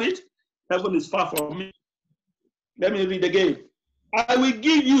don't have it, heaven is far from me. Let me read again. I will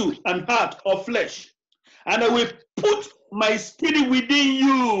give you an heart of flesh, and I will put my spirit within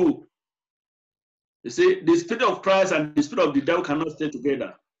you. You see, the spirit of Christ and the spirit of the devil cannot stay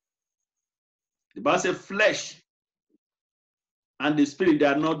together. The Bible says flesh and the spirit, they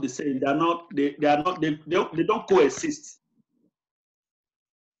are not the same. They don't coexist.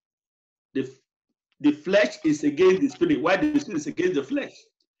 The flesh is against the spirit, while the spirit is against the flesh.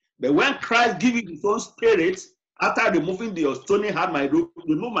 But when Christ gives you his own spirit, after removing your stony heart,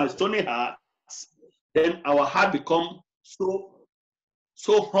 remove my stony heart, then our heart becomes so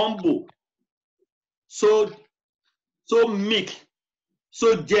humble, so meek,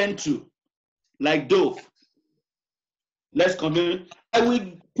 so gentle, like dove. Let's continue. I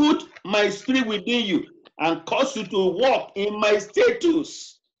will put my spirit within you and cause you to walk in my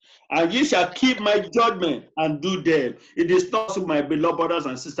statutes, and ye shall keep my judgment and do them. It is not so, my beloved brothers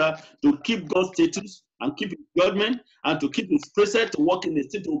and sisters, to keep God's statutes and keep his judgment and to keep his precept, to walk in the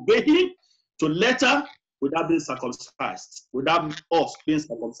state, to obey him, to letter, without being circumcised, without us being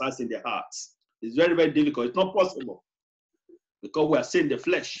circumcised in their hearts. It's very, very difficult. It's not possible because we are seeing the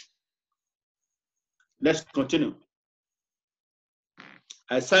flesh. Let's continue.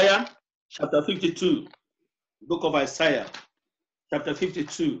 Isaiah chapter 52, book of Isaiah chapter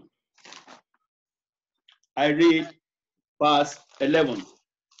 52. I read verse 11.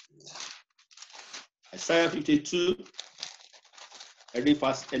 Isaiah 52, I read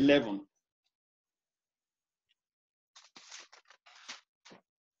verse 11.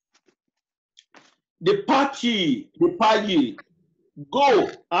 Depart ye, go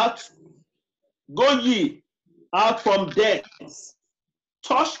ye out from thence,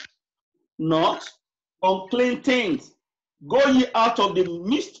 touch not unclean things, go ye out of the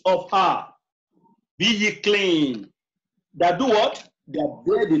midst of her, be ye clean. That do what? That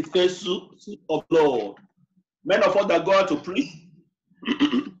bear the face of the Lord. Men of us that go out to preach,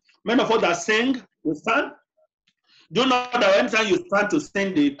 men of us that sing, we stand. Do not that anytime you stand to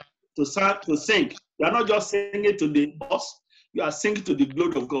sing, to sing, you are not just singing to the boss, you are singing to the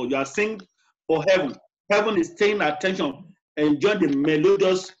glory of God. You are singing for heaven. Heaven is paying attention, enjoy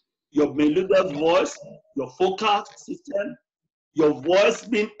your melodious voice, your focal system, your voice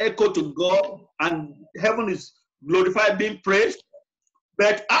being echoed to God, and heaven is glorified, being praised.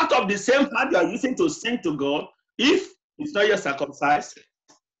 But out of the same heart you are using to sing to God, if it's not yet circumcised,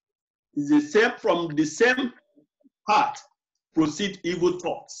 it's the same, from the same heart proceed evil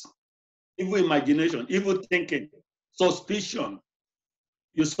thoughts, evil imagination, evil thinking, suspicion.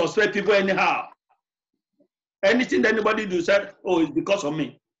 You suspect people anyhow. Anything that anybody do said, oh, it's because of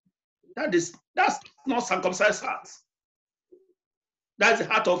me. That's not circumcised heart. That's the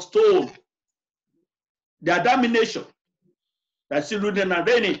heart of stone. The abomination that's still rooted and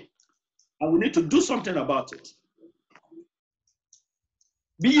reigning, and we need to do something about it.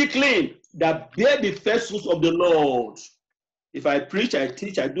 Be ye clean, that bear the first fruits of the Lord. If I preach, I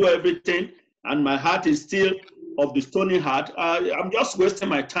teach, I do everything, and my heart is still of the stony heart, I'm just wasting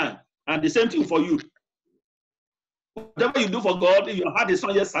my time. And the same thing for you. Whatever you do for God, if your heart is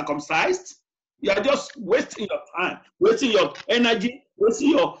not yet circumcised, you are just wasting your time, wasting your energy, wasting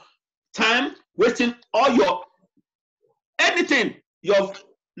your time, wasting all your anything, your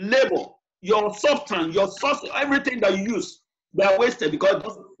labor, your substance, your source, everything that you use They are wasted because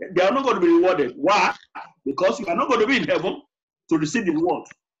they are not going to be rewarded. Why? Because you are not going to be in heaven to receive the reward.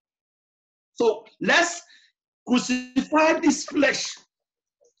 So let's crucify this flesh.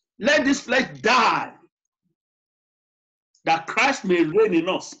 Let this flesh die, that Christ may reign in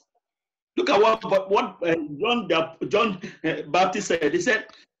us. Look at what John Baptist said. He said,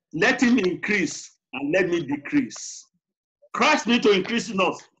 let him increase and let me decrease. Christ needs to increase in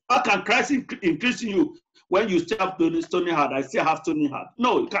us. How can Christ increase in you when you still have stony heart? I still have stony heart.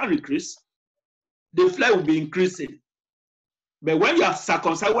 No, you can't increase. The flesh will be increasing. But when you are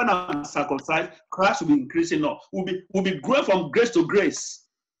circumcised, when I'm circumcised, Christ will be increasing us. We'll be growing from grace to grace.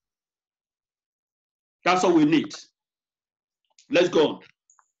 That's all we need. Let's go on.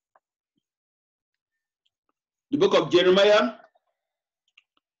 The book of Jeremiah,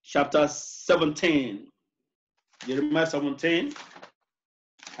 chapter 17. Jeremiah 17.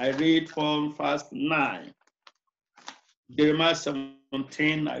 I read from verse 9. Jeremiah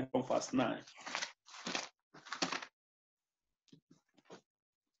 17, I read from verse 9.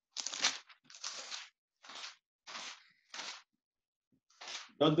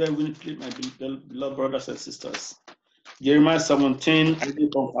 Don't bear with me, my beloved brothers and sisters. Jeremiah 17, I read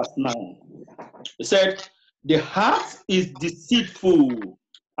from verse 9. It said, the heart is deceitful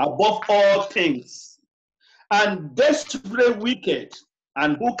above all things, and desperately wicked,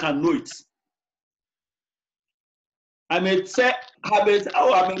 and who can know it? I may say, I'm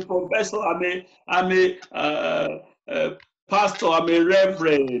a professor, I'm a pastor, I'm a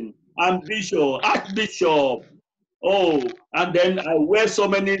reverend, I'm bishop, archbishop. Oh, and then I wear so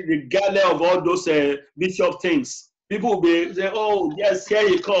many regalia of all those bishop things. People will be say, oh, yes, here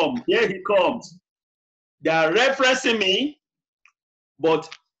he comes, here he comes. They are referencing me, but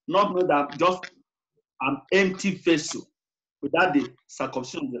not know that just an empty vessel without the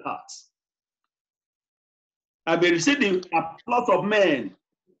circumcision of the heart. I may receive the applause of men,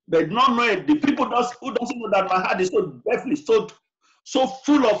 but not knowing the people who doesn't know that my heart is so deathly, so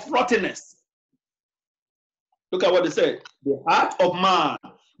full of rottenness. Look at what they said. The heart of man,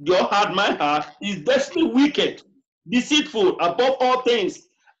 your heart, my heart, is desperately wicked, deceitful above all things,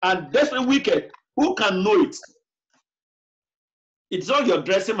 and desperately wicked. Who can know it? It's not your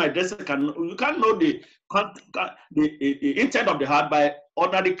dressing, my dressing. You can't know the intent of the heart by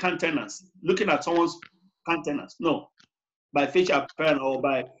ordinary countenance, looking at someone's countenance. No. By facial appearance or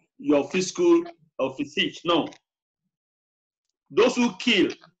by your physical or physique. No. Those who kill,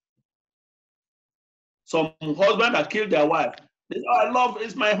 some husband that killed their wife, they say, oh, I love,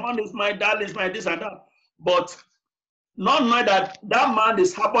 it's my honey, it's my darling, it's my this and that. But not knowing that that man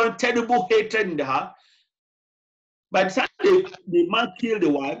is harboring terrible hatred in the heart. By the time the man killed the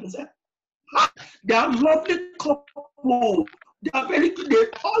wife, they said, they are lovely couple. They are very good.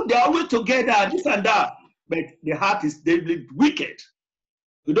 They are always together, this and that. But the heart is deadly wicked.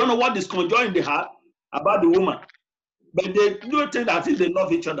 You don't know what is conjoined in the heart about the woman. But they do think that they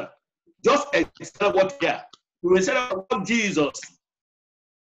love each other. Just explain what they are. We will say about Jesus.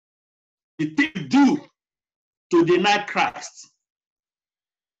 The thing you do to deny Christ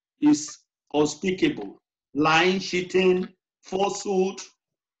is unspeakable. Lying, cheating, falsehood,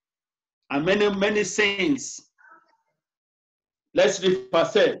 and many sins. Let's read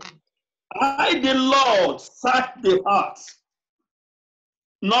verse 10. I, the Lord, search the heart.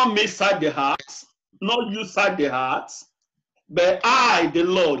 Not me search the heart, not you search the heart, but I, the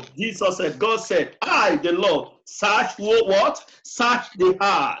Lord, Jesus said, God said, I, the Lord, search what? Search the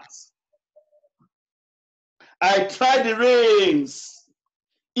heart. I try the reins,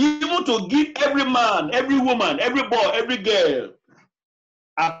 even to give every man, every woman, every boy, every girl,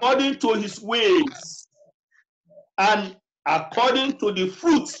 according to his ways and according to the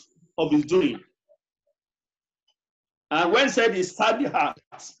fruit of his doing. And when said he searched the heart,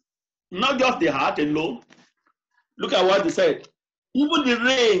 not just the heart alone. Look at what he said. Even the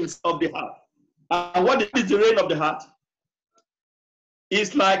reins of the heart. And what is the rein of the heart?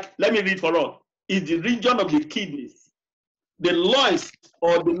 It's like, let me read for all. It's the region of the kidneys, the loins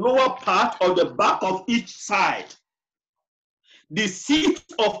or the lower part of the back of each side. The seat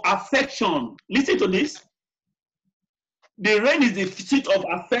of affection. Listen to this. The rein is the seat of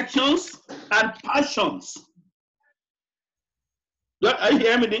affections and passions. Are you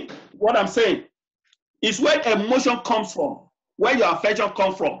hearing me? What I'm saying? It's where emotion comes from, where your affection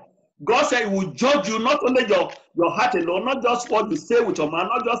comes from. God said he will judge you, not only your heart alone, not just what you say with your mouth,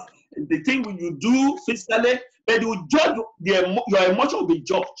 not just the thing you do physically, but he will judge your emotion will be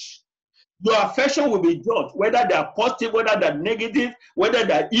judged. Your affection will be judged, whether they are positive, whether they're negative, whether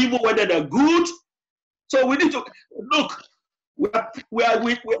they're evil, whether they're good. So we need to look. We are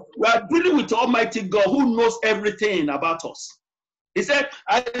dealing with Almighty God who knows everything about us. He said,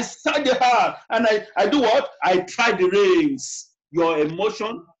 I start the heart and I do what? I try the reins. Your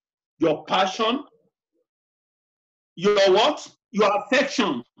emotion, your passion, your what? Your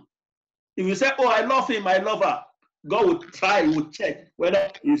affection. If you say, oh, I love him, I love her, God will try, he will check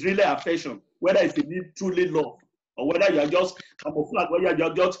whether it's really affection, whether it's truly love, or whether you are just camouflage, whether you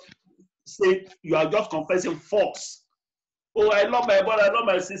are just say you are just confessing false. Oh, I love my brother, I love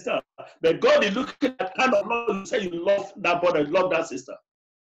my sister. But God is looking at the kind of love you say you love that brother, you love that sister.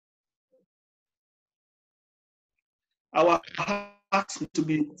 Our hearts need to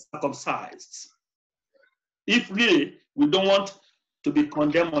be circumcised. If really we don't want to be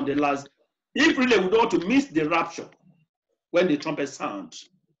condemned on the last, if really we don't want to miss the rapture when the trumpet sounds,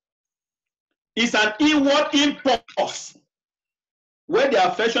 it's an inward impulse where the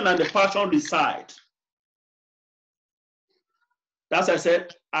affection and the passion reside. That's why I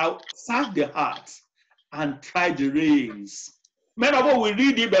said, I'll search the heart and try the reins. Many of us will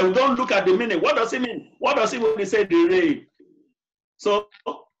read it, but we don't look at the meaning. What does it mean? What does it mean when they say the rein? So,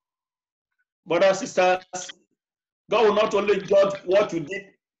 brothers and sisters, God will not only judge what you did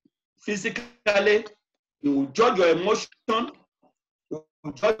physically, He will judge your emotion, He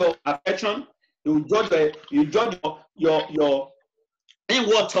will judge your affection, He will judge your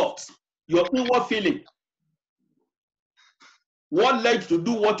inward thoughts, your inward feeling. What led you to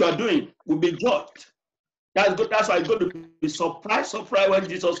do what you are doing will be judged. That's good. That's why it's going to be surprise when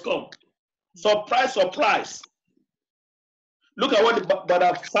Jesus comes. Surprise. Look at what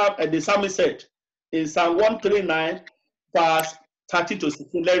the psalmist said in Psalm 139, verse 30 to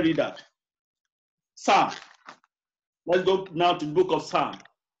 16. Let's read that. Psalm. Let's go now to the book of Psalm.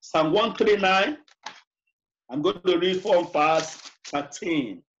 Psalm 139. I'm going to read from verse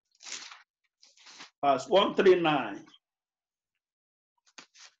 13. Verse 139.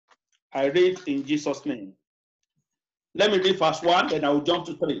 I read in Jesus' name. Let me read verse 1, then I will jump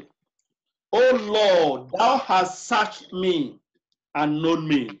to 3. O Lord, thou hast searched me and known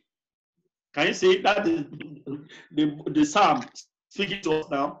me. Can you see that is the psalm speaking to us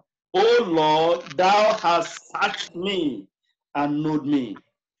now? O Lord, thou hast searched me and known me.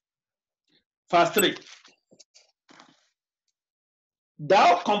 Verse 3.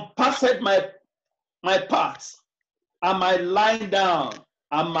 Thou compassest my paths and my lying down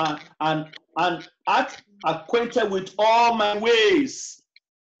and art acquainted with all my ways.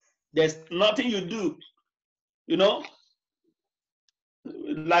 There's nothing you do,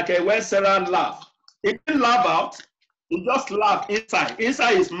 like when Sarah laughed. He didn't laugh out, he just laughed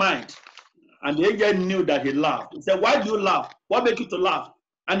inside his mind. And the angel knew that he laughed. He said, why do you laugh? What makes you to laugh?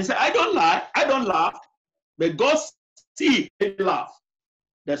 And he said, I don't laugh. But God sees he laugh.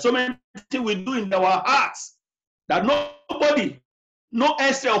 There's so many things we do in our hearts that no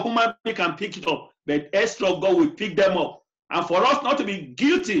extra human being can pick it up, but extra God will pick them up. And for us not to be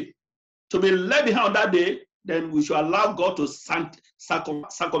guilty, to be left behind on that day, then we should allow God to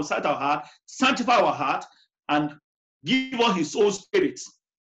circumcise our heart, sanctify our heart, and give us His own Spirit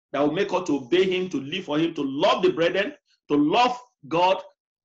that will make us to obey Him, to live for Him, to love the brethren, to love God,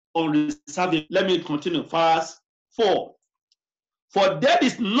 unreserved. Let me continue. Verse 4. For there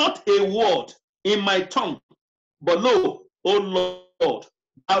is not a word in my tongue, but lo, O Lord,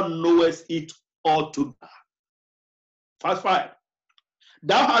 thou knowest it altogether. Verse 5.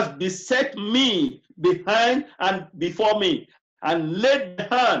 Thou hast beset me behind and before me, and laid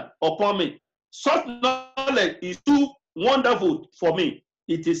thy hand upon me. Such knowledge is too wonderful for me.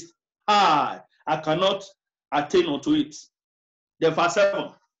 It is high. I cannot attain unto it. Then verse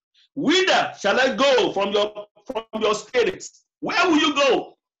 7. Whither shall I go from your spirit? Where will you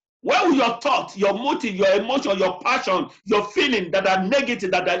go? Where will your thoughts, your motive, your emotion, your passion, your feeling that are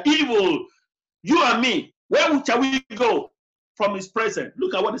negative, that are evil, you and me, where shall we go from His presence?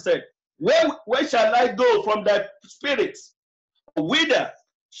 Look at what He said. Where shall I go from thy spirit? Whither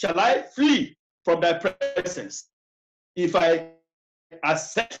shall I flee from thy presence? If I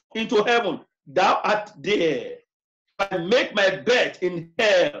ascend into heaven, thou art there. If I make my bed in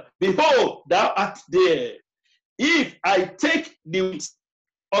hell, behold, thou art there. If I take the wings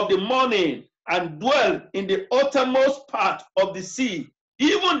of the morning and dwell in the uttermost part of the sea,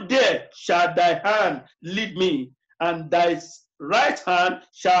 even there shall thy hand lead me, and thy right hand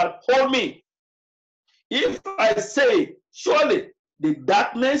shall hold me. If I say, surely the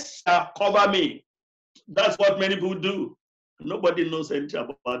darkness shall cover me. That's what many people do. Nobody knows anything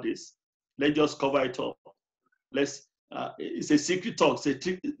about this. Let's just cover it up. It's a secret talk.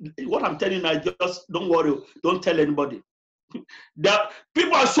 What I'm telling you now, just don't worry. Don't tell anybody. That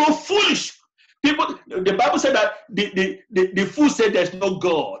people are so foolish. The Bible said that the fool said there's no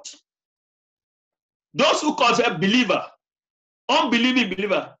God. Those who call themselves believer, unbelieving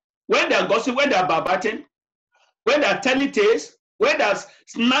believer, when they are gossiping, when they are backbiting, when they are telling tales, when they are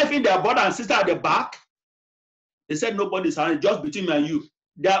sniping their brother and sister at the back, they said nobody's around, just between me and you.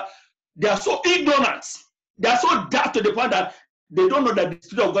 They are so ignorant. They are so dark to the point that they don't know that the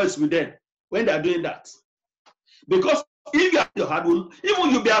Spirit of God is with them when they are doing that. Because if you have your heart,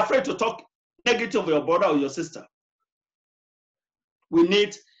 even you'll be afraid to talk negative of your brother or your sister. We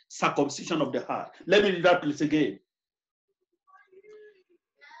need circumcision of the heart. Let me read that place again.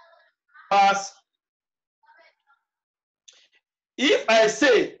 As if I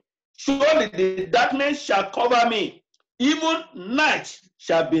say, surely the darkness shall cover me, even night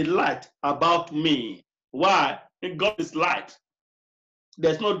shall be light about me. Why? God is light.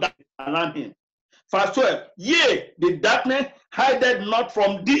 There's no darkness around him. Verse 12, yea, the darkness hideth not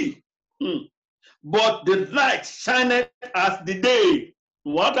from thee, but the light shineth as the day.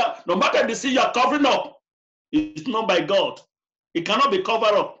 No matter the sin you are covering up, it's not by God. It cannot be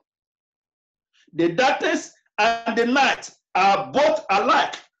covered up. The darkness and the night are both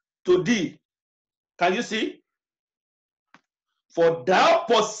alike to thee. Can you see? For thou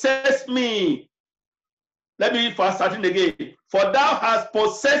possessed me. Let me read first starting again. For thou hast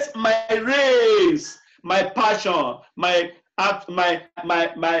possessed my race, my passion, my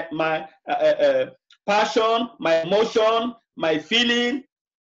passion, my emotion, my feeling.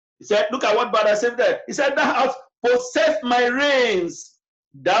 He said, look at what brother said there. He said, thou hast possessed my reins.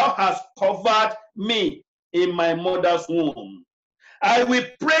 Thou hast covered me in my mother's womb. I will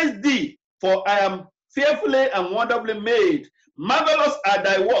praise thee, for I am fearfully and wonderfully made. Marvelous are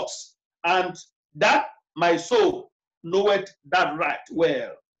thy works, and that my soul knoweth that right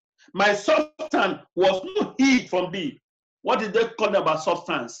well. My substance was not hid from thee. What is they calling about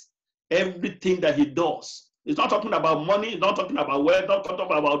substance? Everything that he does. It's not talking about money, it's not talking about wealth, not talking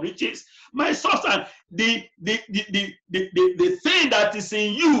about riches. My substance, the thing that is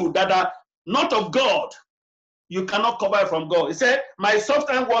in you that are not of God, you cannot cover it from God. He said, my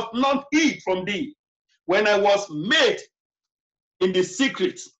substance was not hid from thee when I was made in the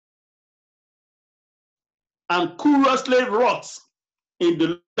secret and curiously wrought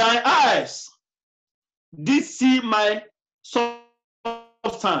in thy eyes. Did see my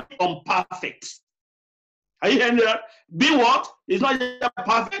substance imperfect. Are you hearing that? Being what? It's not yet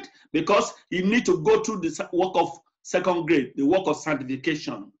perfect because you need to go through the work of second grade, the work of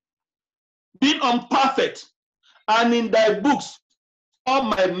sanctification. Being imperfect, and in thy books all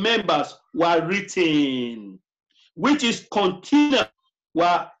my members were written, which is continual,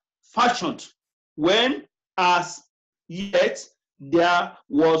 were fashioned, when as yet there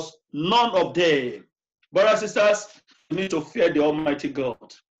was none of them. Brothers and sisters, we need to fear the Almighty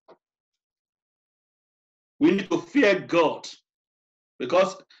God. We need to fear God,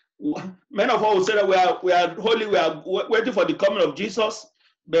 because many of us will say that we are holy, we are waiting for the coming of Jesus,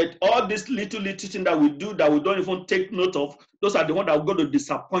 but all these little things that we do that we don't even take note of, those are the ones that are going to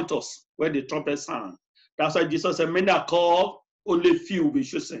disappoint us when the trumpet sound. That's why Jesus said, many are called, only few will be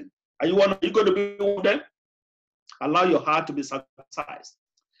chosen. Are you going to be one of them? Allow your heart to be circumcised.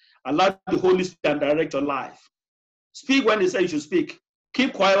 Allow the Holy Spirit to direct your life. Speak when He says you should speak.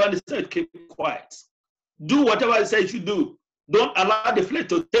 Keep quiet when He says keep quiet. Do whatever He says you do. Don't allow the flesh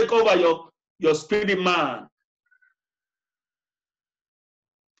to take over your spirit man.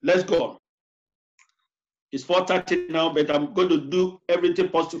 Let's go on. It's 4:30 now, but I'm going to do everything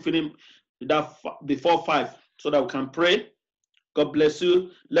possible for him that before 5 so that we can pray. God bless you.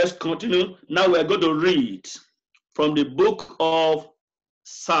 Let's continue. Now we're going to read from the book of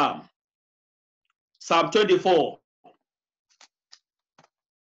Psalm 24.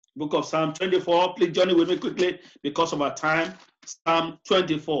 Book of Psalm 24. Please join with me quickly because of our time. Psalm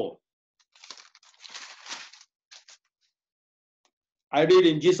 24. I read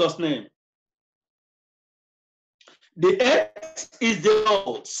in Jesus' name. The earth is the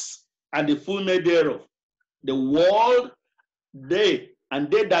Lord's, and the fullness thereof, the world, they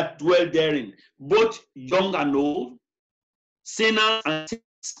and they that dwell therein, both young and old, sinners and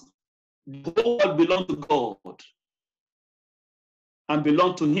saints. The whole world belongs to God and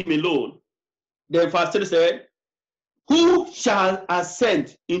belong to Him alone. Then verse 3 said, who shall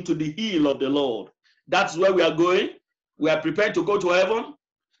ascend into the hill of the Lord? That's where we are going. We are prepared to go to heaven,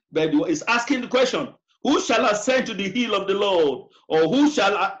 but it's asking the question, who shall ascend to the hill of the Lord? Or who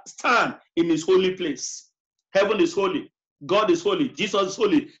shall stand in His holy place? Heaven is holy. God is holy. Jesus is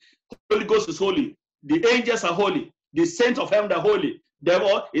holy. Holy Ghost is holy. The angels are holy. The saints of heaven are holy.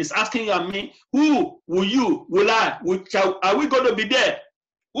 Therefore, is asking you and me, who will you, will I, are we going to be there?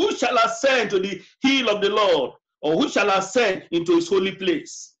 Who shall ascend to the hill of the Lord? Or who shall ascend into His holy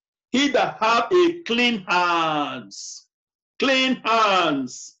place? He that have a clean hands clean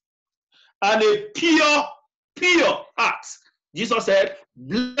hands and a pure heart. Jesus said,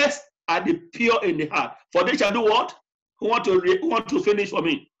 blessed are the pure in the heart, for they shall do what? Who want to finish for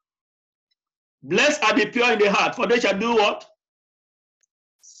me? Blessed are the pure in the heart, for they shall do what?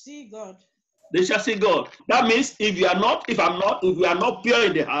 See God. They shall see God. That means if we are not pure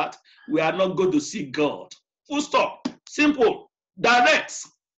in the heart, we are not going to see God. Full stop. Simple. Direct.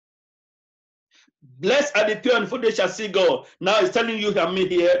 Blessed are the pure, and for they shall see God. Now it's telling you and me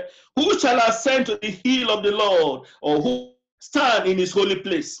here, who shall ascend to the hill of the Lord, or who stand in his holy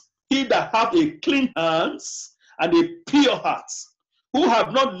place? He that hath a clean hands and a pure heart, who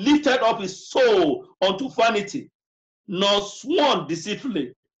have not lifted up his soul unto vanity, nor sworn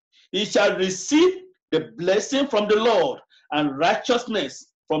deceitfully. He shall receive the blessing from the Lord and righteousness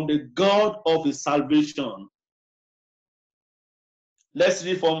from the God of his salvation. Let's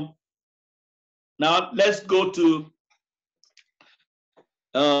read from, now let's go to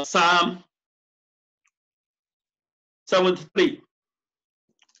Psalm 73.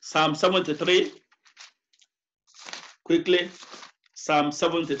 Psalm 73. Quickly, Psalm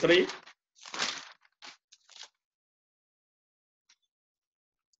 73.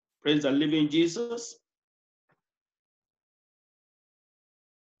 Praise the living Jesus.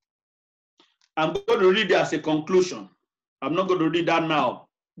 I'm going to read it as a conclusion. I'm not going to read that now.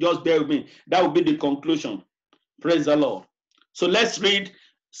 Just bear with me. That will be the conclusion. Praise the Lord. So let's read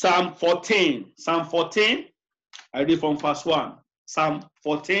Psalm 14. Psalm 14. I read from verse 1. Psalm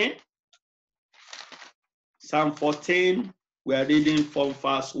 14. Psalm 14. We are reading from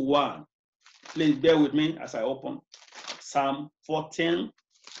verse 1. Please bear with me as I open Psalm 14.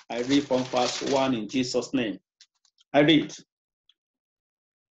 I read from verse 1 in Jesus' name. I read.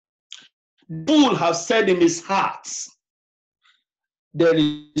 The fool has said in his heart, there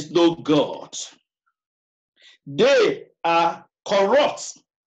is no God. They are corrupt.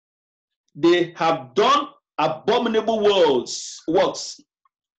 They have done abominable works.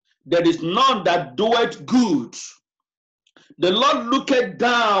 There is none that doeth good. The Lord looketh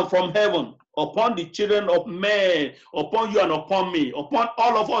down from heaven upon the children of men, upon you and upon me, upon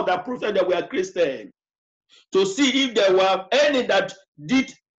all of us that profess that we are Christian, to see if there were any that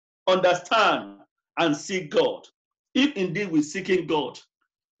did understand and seek God. If indeed we're seeking God,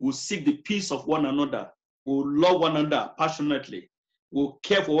 we'll seek the peace of one another, we'll love one another passionately, we'll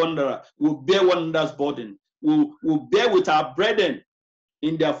care for one another, we'll bear one another's burden, we'll bear with our brethren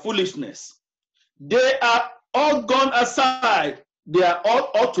in their foolishness. They are all gone aside. They are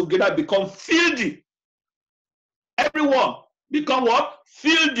all altogether become filthy. Everyone become what?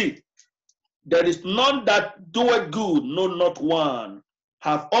 Filthy. There is none that doeth good, no, not one.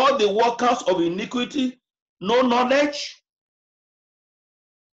 Have all the workers of iniquity no knowledge?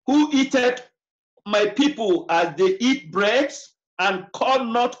 Who eateth my people as they eat bread, and call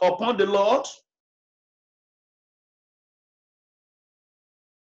not upon the Lord?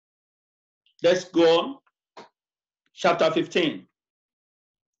 Let's go on. Chapter 15,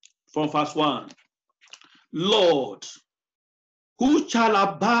 from verse 1. Lord, who shall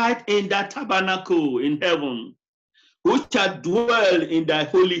abide in thy tabernacle in heaven? Who shall dwell in thy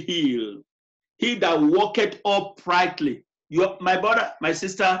holy hill? He that walketh uprightly. My brother, my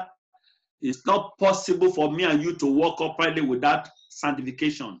sister, it's not possible for me and you to walk uprightly without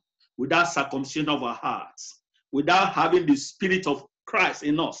sanctification, without circumcision of our hearts, without having the Spirit of Christ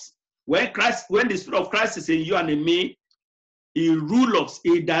in us. When the Spirit of Christ is in you and in me, he rules us,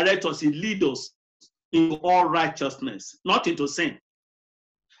 he directs us, he leads us into all righteousness, not into sin.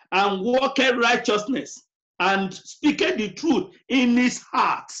 And walketh righteousness and speaketh the truth in his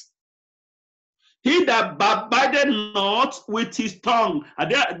heart. He that backbiteth not with his tongue. Are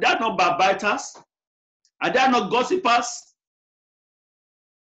there not backbiters? Are there not gossipers?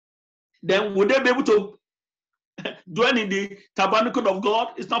 Then would they be able to dwell in the tabernacle of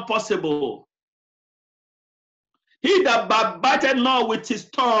God? It's not possible. He that backbiteth not with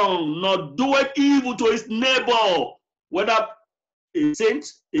his tongue, nor doeth evil to his neighbor, whether a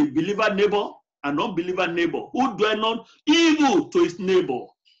saint, a believer neighbor, an unbeliever neighbor, who doeth not evil to his neighbor,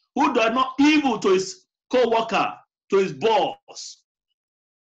 who doeth not evil to his co-worker, to his boss,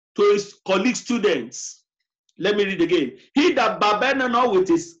 to his colleague students. Let me read again. He that backbiteth not with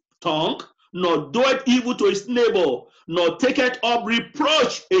his tongue, nor doeth evil to his neighbor, nor taketh up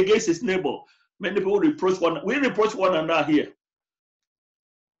reproach against his neighbor. Many people reproach we reproach one another here.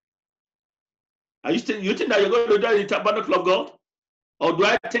 You think that you're going to do it in the tabernacle of God? Or do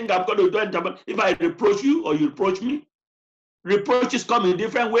I think I'm going to do it in the tabernacle? If I reproach you or you reproach me? Reproaches come in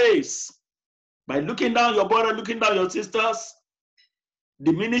different ways. By looking down your brother, looking down your sisters,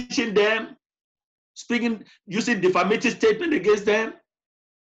 diminishing them, speaking, using defamatory statement against them,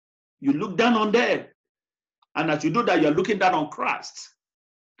 you look down on them. And as you do that, you're looking down on Christ.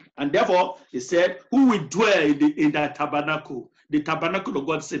 And therefore, he said, who will dwell in that tabernacle? The tabernacle of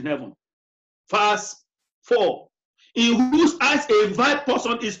God is in heaven. Verse 4. In whose eyes a vile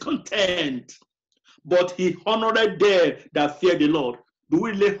person is content, but he honored them that fear the Lord. Do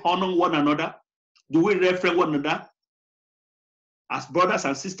we really honor one another? Do we reference one another as brothers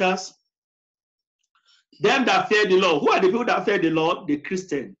and sisters? Them that fear the Lord. Who are the people that fear the Lord? The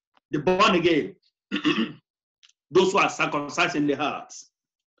Christian, the born again. Those who are circumcised in the hearts.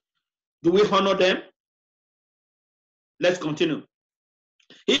 Do we honor them? Let's continue.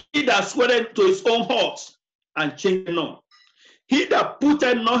 He that sweareth to his own horse and changeth not. He that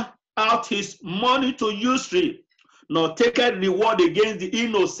putteth not out his money to usury, nor taketh reward against the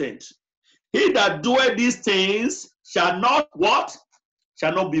innocent. He that doeth these things shall not what?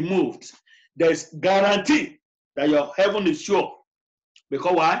 Shall not be moved. There is guarantee that your heaven is sure.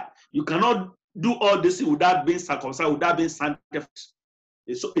 Because why? You cannot do all this without being circumcised, without being sanctified.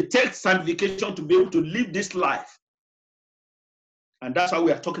 So it takes sanctification to be able to live this life. And that's why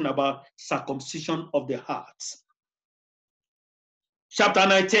we are talking about circumcision of the heart. Chapter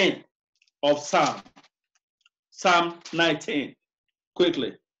 19 of Psalm. Psalm 19.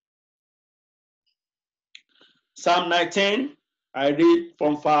 Quickly. Psalm 19, I read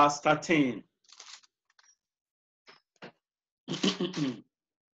from verse 13.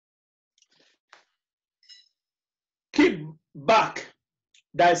 Keep back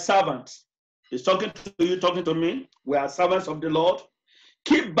thy servants. He's talking to you, talking to me. We are servants of the Lord.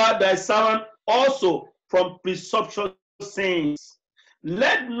 Keep back thy servant also from presumptuous sins.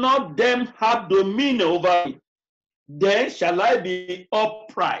 Let not them have dominion over me. Then shall I be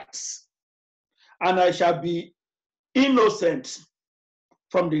upright, and I shall be innocent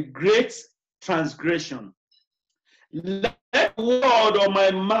from the great transgression. Let the word of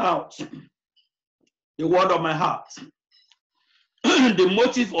my mouth, the word of my heart, the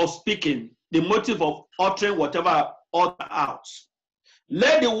motive of speaking, the motive of uttering whatever I utter out.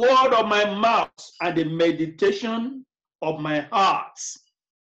 Let the word of my mouth and the meditation of my heart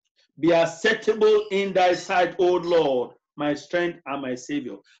be acceptable in thy sight, O Lord, my strength and my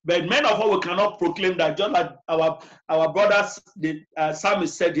Savior. But many of us, we cannot proclaim that, just like our brothers, the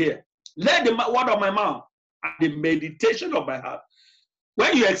psalmist said here. Let the word of my mouth and the meditation of my heart.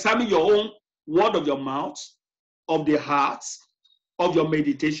 When you examine your own word of your mouth, of the heart, of your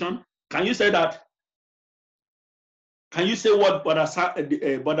meditation, can you say that? Can you say what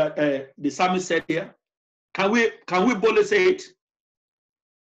the psalmist said here? Can we boldly say it?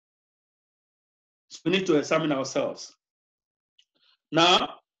 So we need to examine ourselves.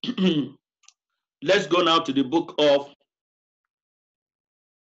 Now, let's go now to the book of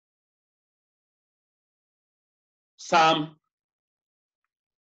Psalm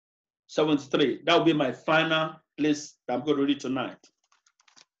 73. That will be my final place that I'm going to read tonight.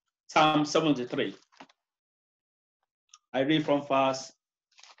 Psalm 73. I read from verse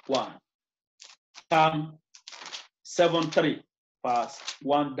 1. Psalm 73, verse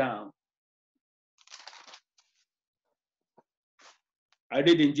 1 down. I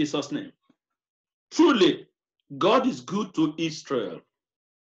read in Jesus' name. Truly, God is good to Israel,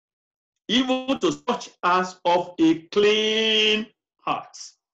 even to such as of a clean heart.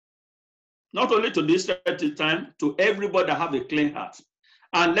 Not only to this time, to everybody that have a clean heart.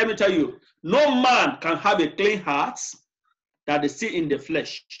 And let me tell you, no man can have a clean heart that is still in the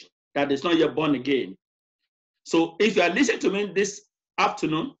flesh, that is not yet born again. So if you are listening to me this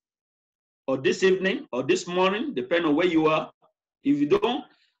afternoon, or this evening, or this morning, depending on where you are, if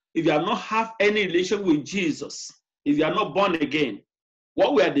you have not have any relation with Jesus, if you are not born again,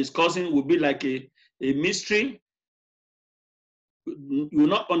 what we are discussing will be like a mystery. You will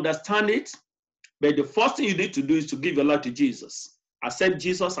not understand it, but the first thing you need to do is to give your life to Jesus. Accept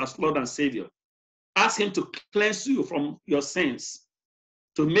Jesus as Lord and Savior. Ask him to cleanse you from your sins,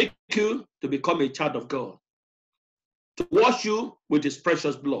 to make you to become a child of God, to wash you with his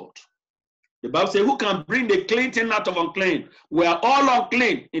precious blood. The Bible says, who can bring the clean thing out of unclean? We are all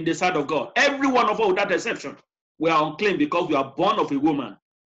unclean in the sight of God. Every one of us, without exception, we are unclean because we are born of a woman.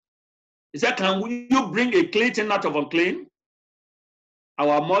 He said, can you bring a clean thing out of unclean?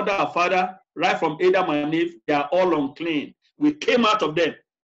 Our mother, our father, right from Adam and Eve, they are all unclean. We came out of them.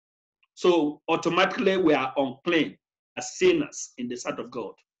 So automatically we are unclean as sinners in the sight of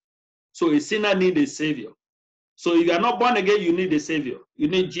God. So a sinner needs a savior. So if you are not born again, you need a savior. You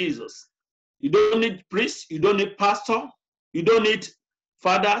need Jesus. You don't need priests. You don't need pastor. You don't need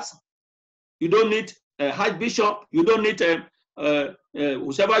fathers. You don't need a archbishop. You don't need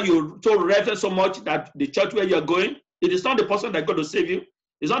whoever you told reverence so much that the church where you're going, it is not the person that's going to save you.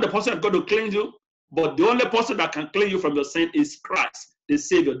 It's not the person that's going to cleanse you. But the only person that can cleanse you from your sin is Christ, the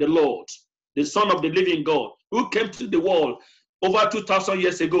Savior, the Lord, the Son of the living God, who came to the world over 2,000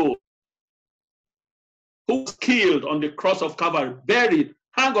 years ago, who was killed on the cross of Calvary, buried,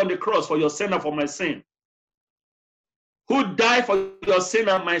 hung on the cross for your sin and for my sin, who died for your sin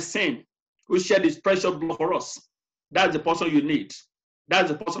and my sin, who shed his precious blood for us. That's the person you need.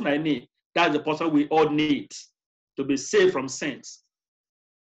 That's the person I need. That's the person we all need to be saved from sins.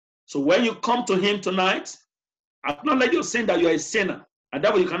 So when you come to him tonight, acknowledge your sin, that you are a sinner, and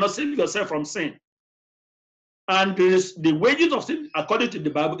that way you cannot save yourself from sin. And the wages of sin, according to the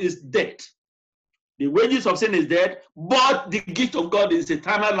Bible, is death. The wages of sin is death, but the gift of God is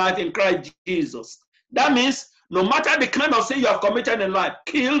eternal life in Christ Jesus. That means no matter the kind of sin you have committed in life,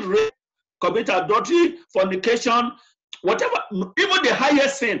 killed, rape, committed adultery, fornication, whatever, even the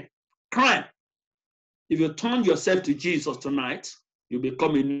highest sin, crime, if you turn yourself to Jesus tonight, you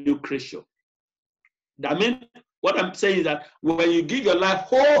become a new creature. That means, what I'm saying is that when you give your life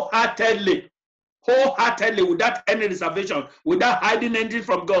wholeheartedly, without any reservation, without hiding anything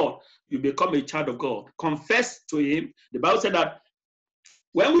from God, you become a child of God. Confess to him. The Bible said that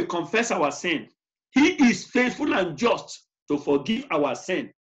when we confess our sin, he is faithful and just to forgive our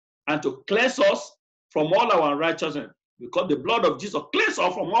sin and to cleanse us from all our unrighteousness, because the blood of Jesus cleanses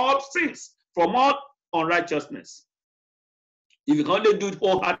us from all sins, from all unrighteousness. If you can only do it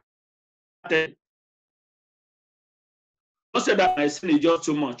wholeheartedly, don't say that my sin is just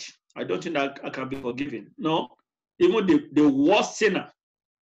too much. I don't think that I can be forgiven. No, even the worst sinner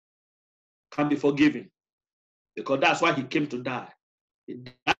can be forgiven, because that's why he came to die. He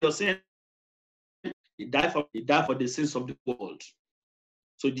died for sin. He died for the sins of the world.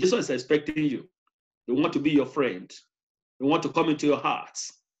 So Jesus is expecting you. He wants to be your friend. He wants to come into your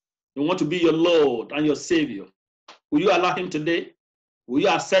hearts. He wants to be your Lord and your Savior. Will you allow him today? Will you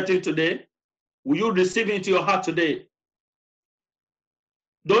accept him today? Will you receive him into your heart today?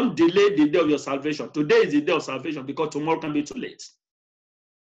 Don't delay the day of your salvation. Today is the day of salvation, because tomorrow can be too late.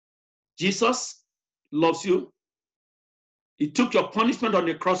 Jesus loves you. He took your punishment on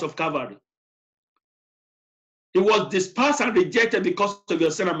the cross of Calvary. He was despised and rejected because of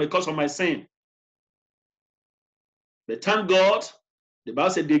your sin and because of my sin. But thank God, the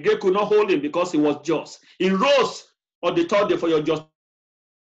Bible said the grave could not hold him because he was just. He rose on the third day for your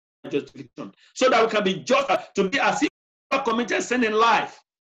justification, so that we can be just, to be as if we have committed sin in life.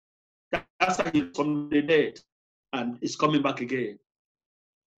 That's why he's from the dead and is coming back again.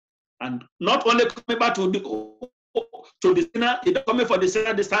 And not only coming back to the sinner, he's not coming for the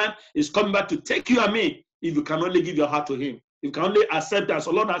sinner this time, he's coming back to take you and me, if you can only give your heart to him. You can only accept as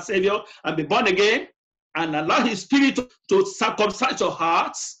Lord and Savior and be born again and allow his spirit to circumcise your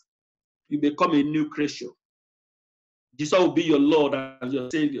hearts, you become a new creature. Jesus will be your Lord and your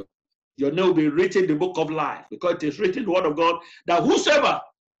Savior. Your name will be written in the book of life, because it is written in the word of God that whosoever,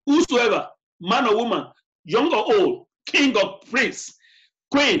 man or woman, young or old, king or prince,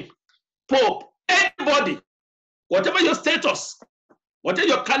 queen, pope, anybody, whatever your status, whatever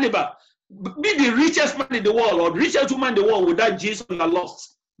your caliber, be the richest man in the world or the richest woman in the world, without Jesus, you are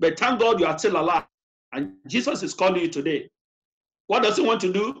lost. But thank God you are still alive. And Jesus is calling you today. What does he want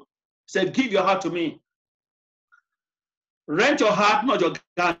to do? He said, give your heart to me. Rent your heart, not your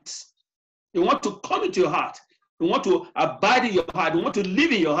garments. He wants to come into your heart. He wants to abide in your heart. He wants to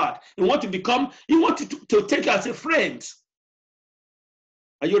live in your heart. He wants to take you as a friend.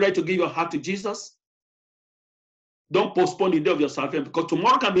 Are you ready to give your heart to Jesus? Don't postpone the day of your salvation, because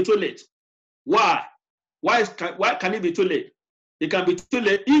tomorrow can be too late. Why? Why can it be too late? It can be too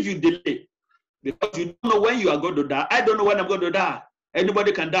late if you delay, because you don't know when you are going to die. I don't know when I'm going to die.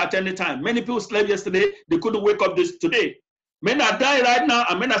 Anybody can die at any time. Many people slept yesterday. They couldn't wake up today. Many are dying right now,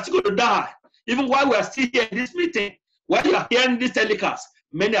 and many are still going to die. Even while we are still here in this meeting, while you are hearing this telecast,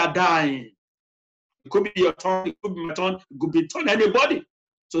 many are dying. It could be your turn, it could be my turn, it could be turn anybody.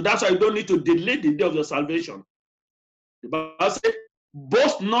 So that's why you don't need to delay the day of your salvation. The Bible says,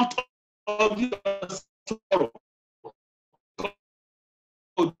 boast not of your sorrow.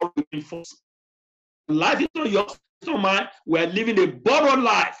 Life is not yours, it's not mine. We are living a borrowed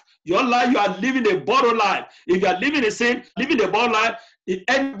life. Your life, you are living a borrowed life. If you are living a sin, living a borrowed life, if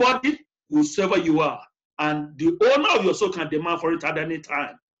anybody, whosoever you are, and the owner of your soul can demand for it at any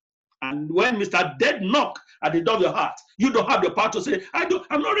time. And when Mr. Dead knock at the door of your heart, you don't have the power to say, I'm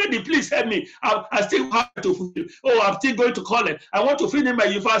not ready, please help me. I still have to fulfill. Oh, I'm still going to college. I want to finish my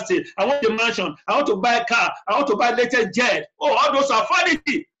university. I want the mansion. I want to buy a car. I want to buy a latest jet. Oh, all those are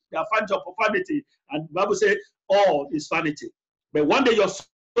vanity. They are vanity of vanity. And the Bible says, all is vanity. But one day your soul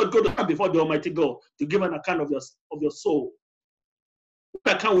is going to come before the Almighty God to give an account of your soul.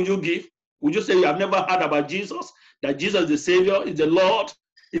 What account will you give? Would you say you have never heard about Jesus? That Jesus is the Savior, is the Lord,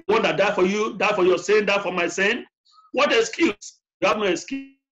 is the one that died for you, died for your sin, died for my sin? What excuse? You have no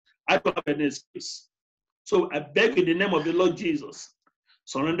excuse. I don't have any excuse. So I beg you in the name of the Lord Jesus,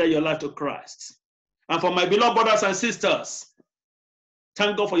 surrender your life to Christ. And for my beloved brothers and sisters,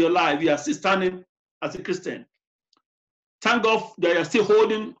 thank God for your life. You are still standing as a Christian. Thank God that you are still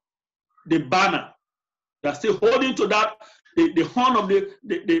holding the banner. You are still holding to that, the horn of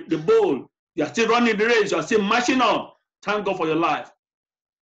the bowl. You are still running the race. You are still marching on. Thank God for your life.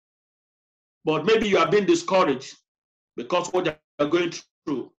 But maybe you have been discouraged because of what you are going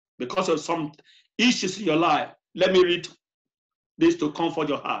through, because of some issues in your life. Let me read this to comfort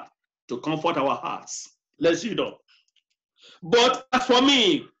your heart, to comfort our hearts. Let's read on. But as for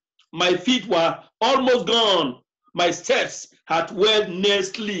me, my feet were almost gone. My steps had well near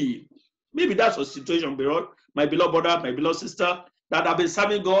sleep. Maybe that's a situation, my beloved brother, my beloved sister, that I've been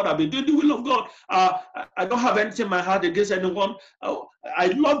serving God, I've been doing the will of God. I don't have anything in my heart against anyone. I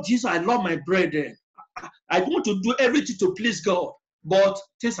love Jesus, I love my brethren. I want to do everything to please God, but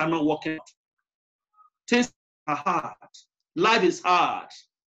things are not working out. Things are hard. Life is hard.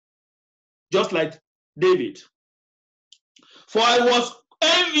 Just like David. For I was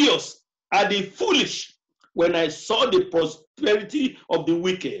envious at the foolish when I saw the prosperity of the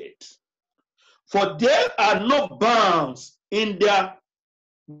wicked. For there are no bounds in their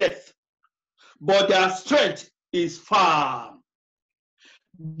death, but their strength is firm.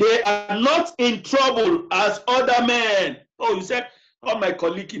 They are not in trouble as other men. Oh, you said, all my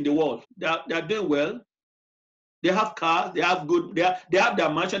colleagues in the world, they are doing well. They have cars, they have good, they have their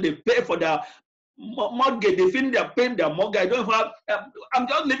mansion, they pay for their mortgage, they finish their paying their mortgage. I don't have, I'm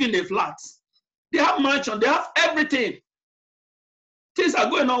just living in a flat. They have mansion, they have everything. Things are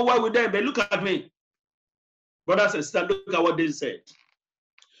going on well with them, but look at me. Brothers and sisters, look at what they said.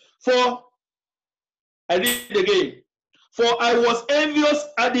 For, I read again. For I was envious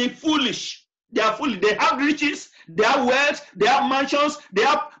at the foolish. They are foolish. They have riches, they have wealth, they have mansions, they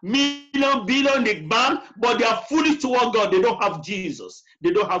have million, billion in the bank, but they are foolish toward God. They don't have Jesus.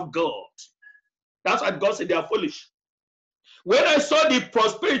 They don't have God. That's what God said. They are foolish. When I saw the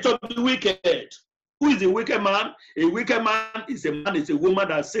prosperity of the wicked, who is a wicked man? A wicked man is a woman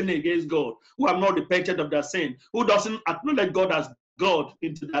that is sinning against God, who have not repented of their sin, who doesn't acknowledge God as God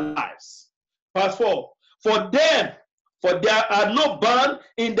into their lives. Verse 4. For there are no bound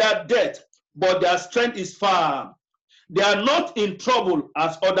in their death, but their strength is firm. They are not in trouble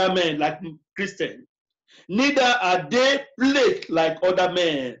as other men, like Christians. Neither are they plagued like other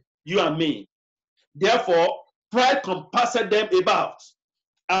men, you and me. Therefore, pride compasses them about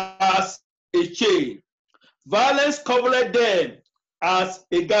as a chain. Violence covered them as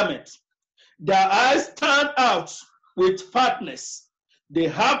a garment. Their eyes stand out with fatness. They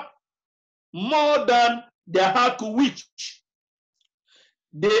have more than their heart could wish.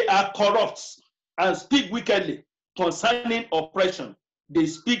 They are corrupt and speak wickedly concerning oppression. They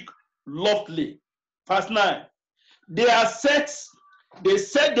speak loftily. Verse 9. They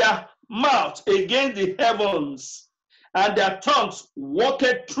set their mouth against the heavens, and their tongues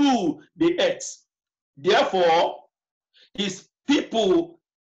walked through the earth. Therefore, his people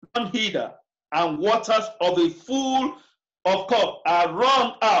run hither, and waters of a full of cup are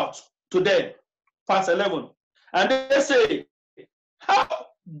run out to them. Verse 11. And they say, how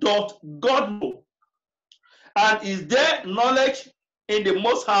doth God know? And is there knowledge in the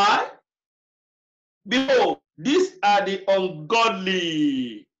Most High? Behold, these are the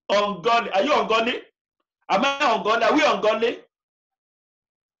ungodly. Ungodly. Are you ungodly? Am I ungodly? Are we ungodly?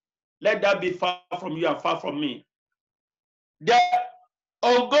 Let that be far from you and far from me. They are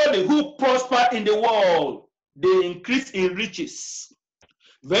ungodly who prosper in the world. They increase in riches.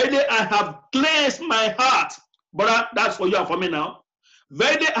 Verily, I have cleansed my heart. But that's for you and for me now.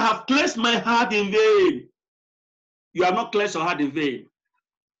 Verily, I have cleansed my heart in vain. You have not cleansed your heart in vain.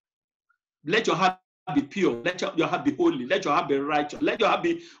 Let your heart be pure. Let your heart be holy. Let your heart be righteous. Let your heart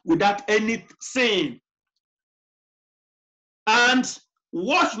be without any sin. And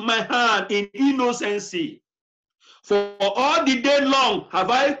wash my hand in innocency. For all the day long have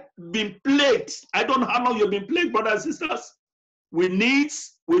I been plagued. I don't know how long you've been plagued, brothers and sisters, with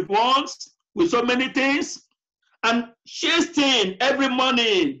needs, with wants, with so many things, and chasten every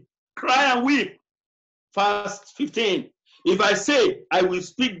morning, cry and weep. Verse 15. If I say I will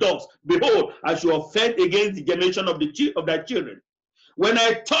speak thus, behold, I shall offend against the generation of thy children. When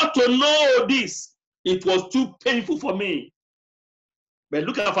I thought to know this, it was too painful for me. But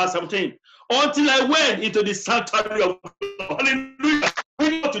look at verse 17. Until I went into the sanctuary of God. Hallelujah.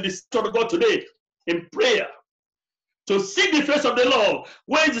 We go to the sanctuary of God today in prayer to seek the face of the Lord.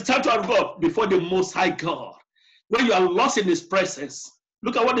 Where is the sanctuary of God? Before the Most High God. When you are lost in His presence.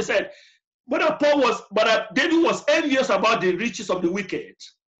 Look at what he said. But David was envious about the riches of the wicked.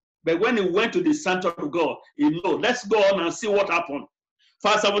 But when he went to the sanctuary of God, he knew. Let's go on and see what happened.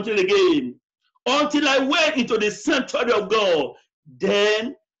 Verse 17 again. Until I went into the sanctuary of God,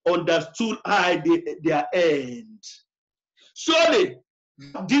 then understood I their end. Surely,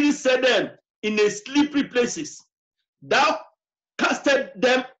 thou didst set them in a slippery places. Thou casted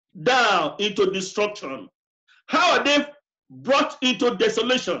them down into destruction. How are they brought into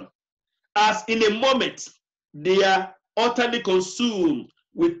desolation? As in a moment, they are utterly consumed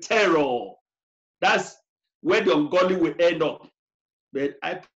with terror. That's where the ungodly will end up. But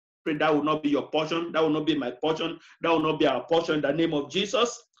I pray that will not be your portion. That will not be my portion. That will not be our portion in the name of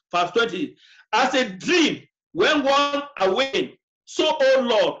Jesus. Verse 20. As a dream, when one awakens, so, O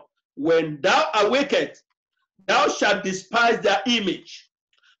Lord, when thou awakest, thou shalt despise their image.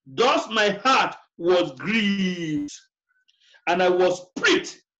 Thus my heart was grieved, and I was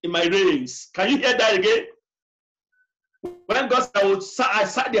pricked in my reins. Can you hear that again? When God said, I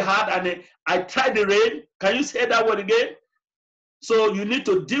sat the heart and I tried the rein. Can you say that word again? So you need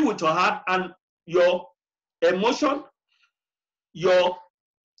to deal with your heart and your emotion, your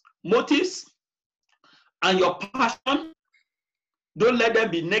motives, and your passion. Don't let them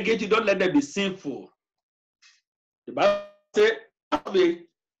be negative. Don't let them be sinful. The Bible says, the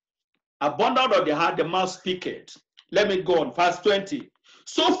abundance of the heart, the mouth speaketh. Let me go on. Verse 20.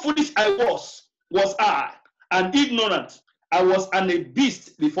 So foolish I was I, and ignorant. I was a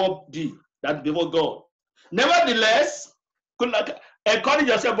beast before thee, that before God. Nevertheless, encourage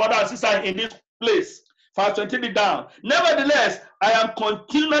yourself, brother and sister, in this place. Verse 20 down. Nevertheless, I am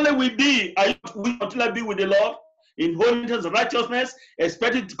continually with thee. Are you continually be with the Lord in holiness and righteousness,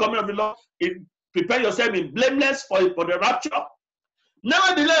 expecting the coming of the Lord? Prepare yourself in blameless for the rapture.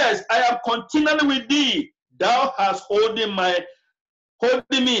 Nevertheless, I am continually with thee. Thou hast holding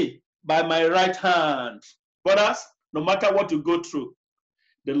me by my right hand. Brothers, no matter what you go through,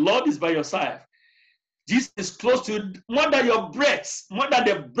 the Lord is by your side. Jesus is close to you more than your breath, more than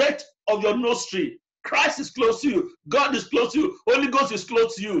the breath of your nostril. Christ is close to you. God is close to you. Holy Ghost is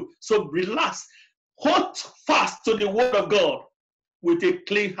close to you. So relax. Hold fast to the word of God with a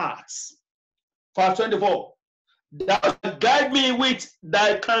clean heart. Verse 24. Thou shalt guide me with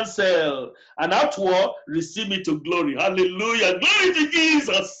thy counsel, and afterward receive me to glory. Hallelujah. Glory to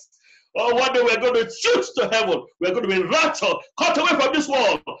Jesus. Oh, one day we're going to shoot to heaven. We're going to be raptured, cut away from this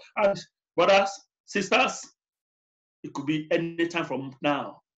world. And brothers, sisters, it could be any time from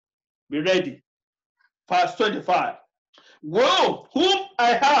now. Be ready. Verse 25. Woe, whom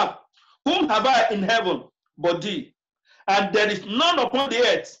have I in heaven but thee? And there is none upon the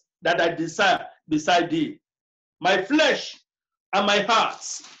earth that I desire beside thee. My flesh and my heart,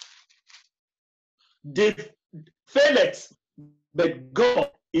 they Felix, but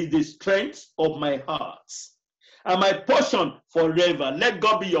God is the strength of my heart and my portion forever. Let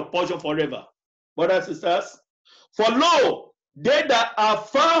God be your portion forever. Brothers and sisters, for lo, they that are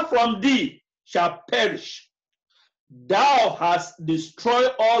far from thee shall perish. Thou hast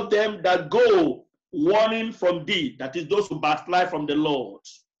destroyed all them that go warning from thee. That is those who backslide from the Lord.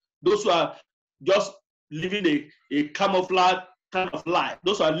 Those who are just living a camouflage kind of life.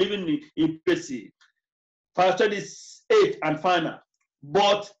 Those who are living in privacy. Verse 28 and final.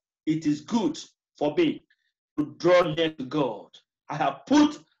 But it is good for me to draw near to God. I have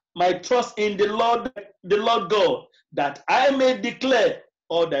put my trust in the Lord God, that I may declare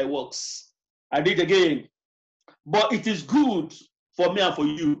all thy works. I read again. But it is good for me and for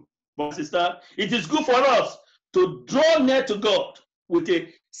you, brother, sister. It is good for us to draw near to God with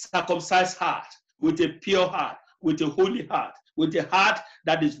a circumcised heart, with a pure heart, with a holy heart, with a heart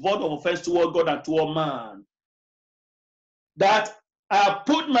that is void of offense toward God and toward man. That I have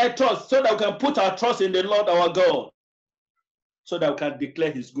put my trust so that we can put our trust in the Lord our God, so that we can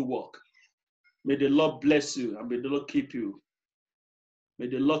declare his good work. May the Lord bless you and may the Lord keep you. May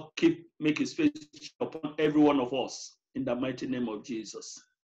the Lord make his face upon every one of us in the mighty name of Jesus.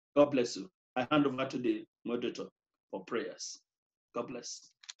 God bless you. I hand over to the moderator for prayers. God bless.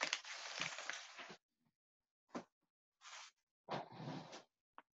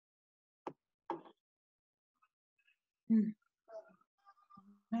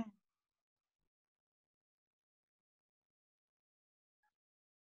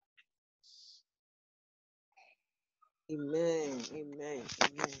 Amen. Amen.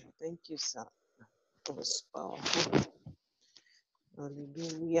 Amen. Thank you, sir. That was powerful.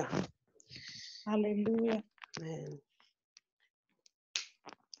 Hallelujah. Hallelujah. Amen.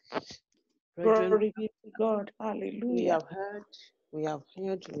 Brethren, Glory be to God. we Hallelujah. have heard, we have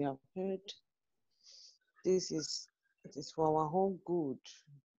heard, we have heard. It is for our own good.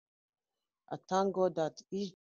 I thank God that each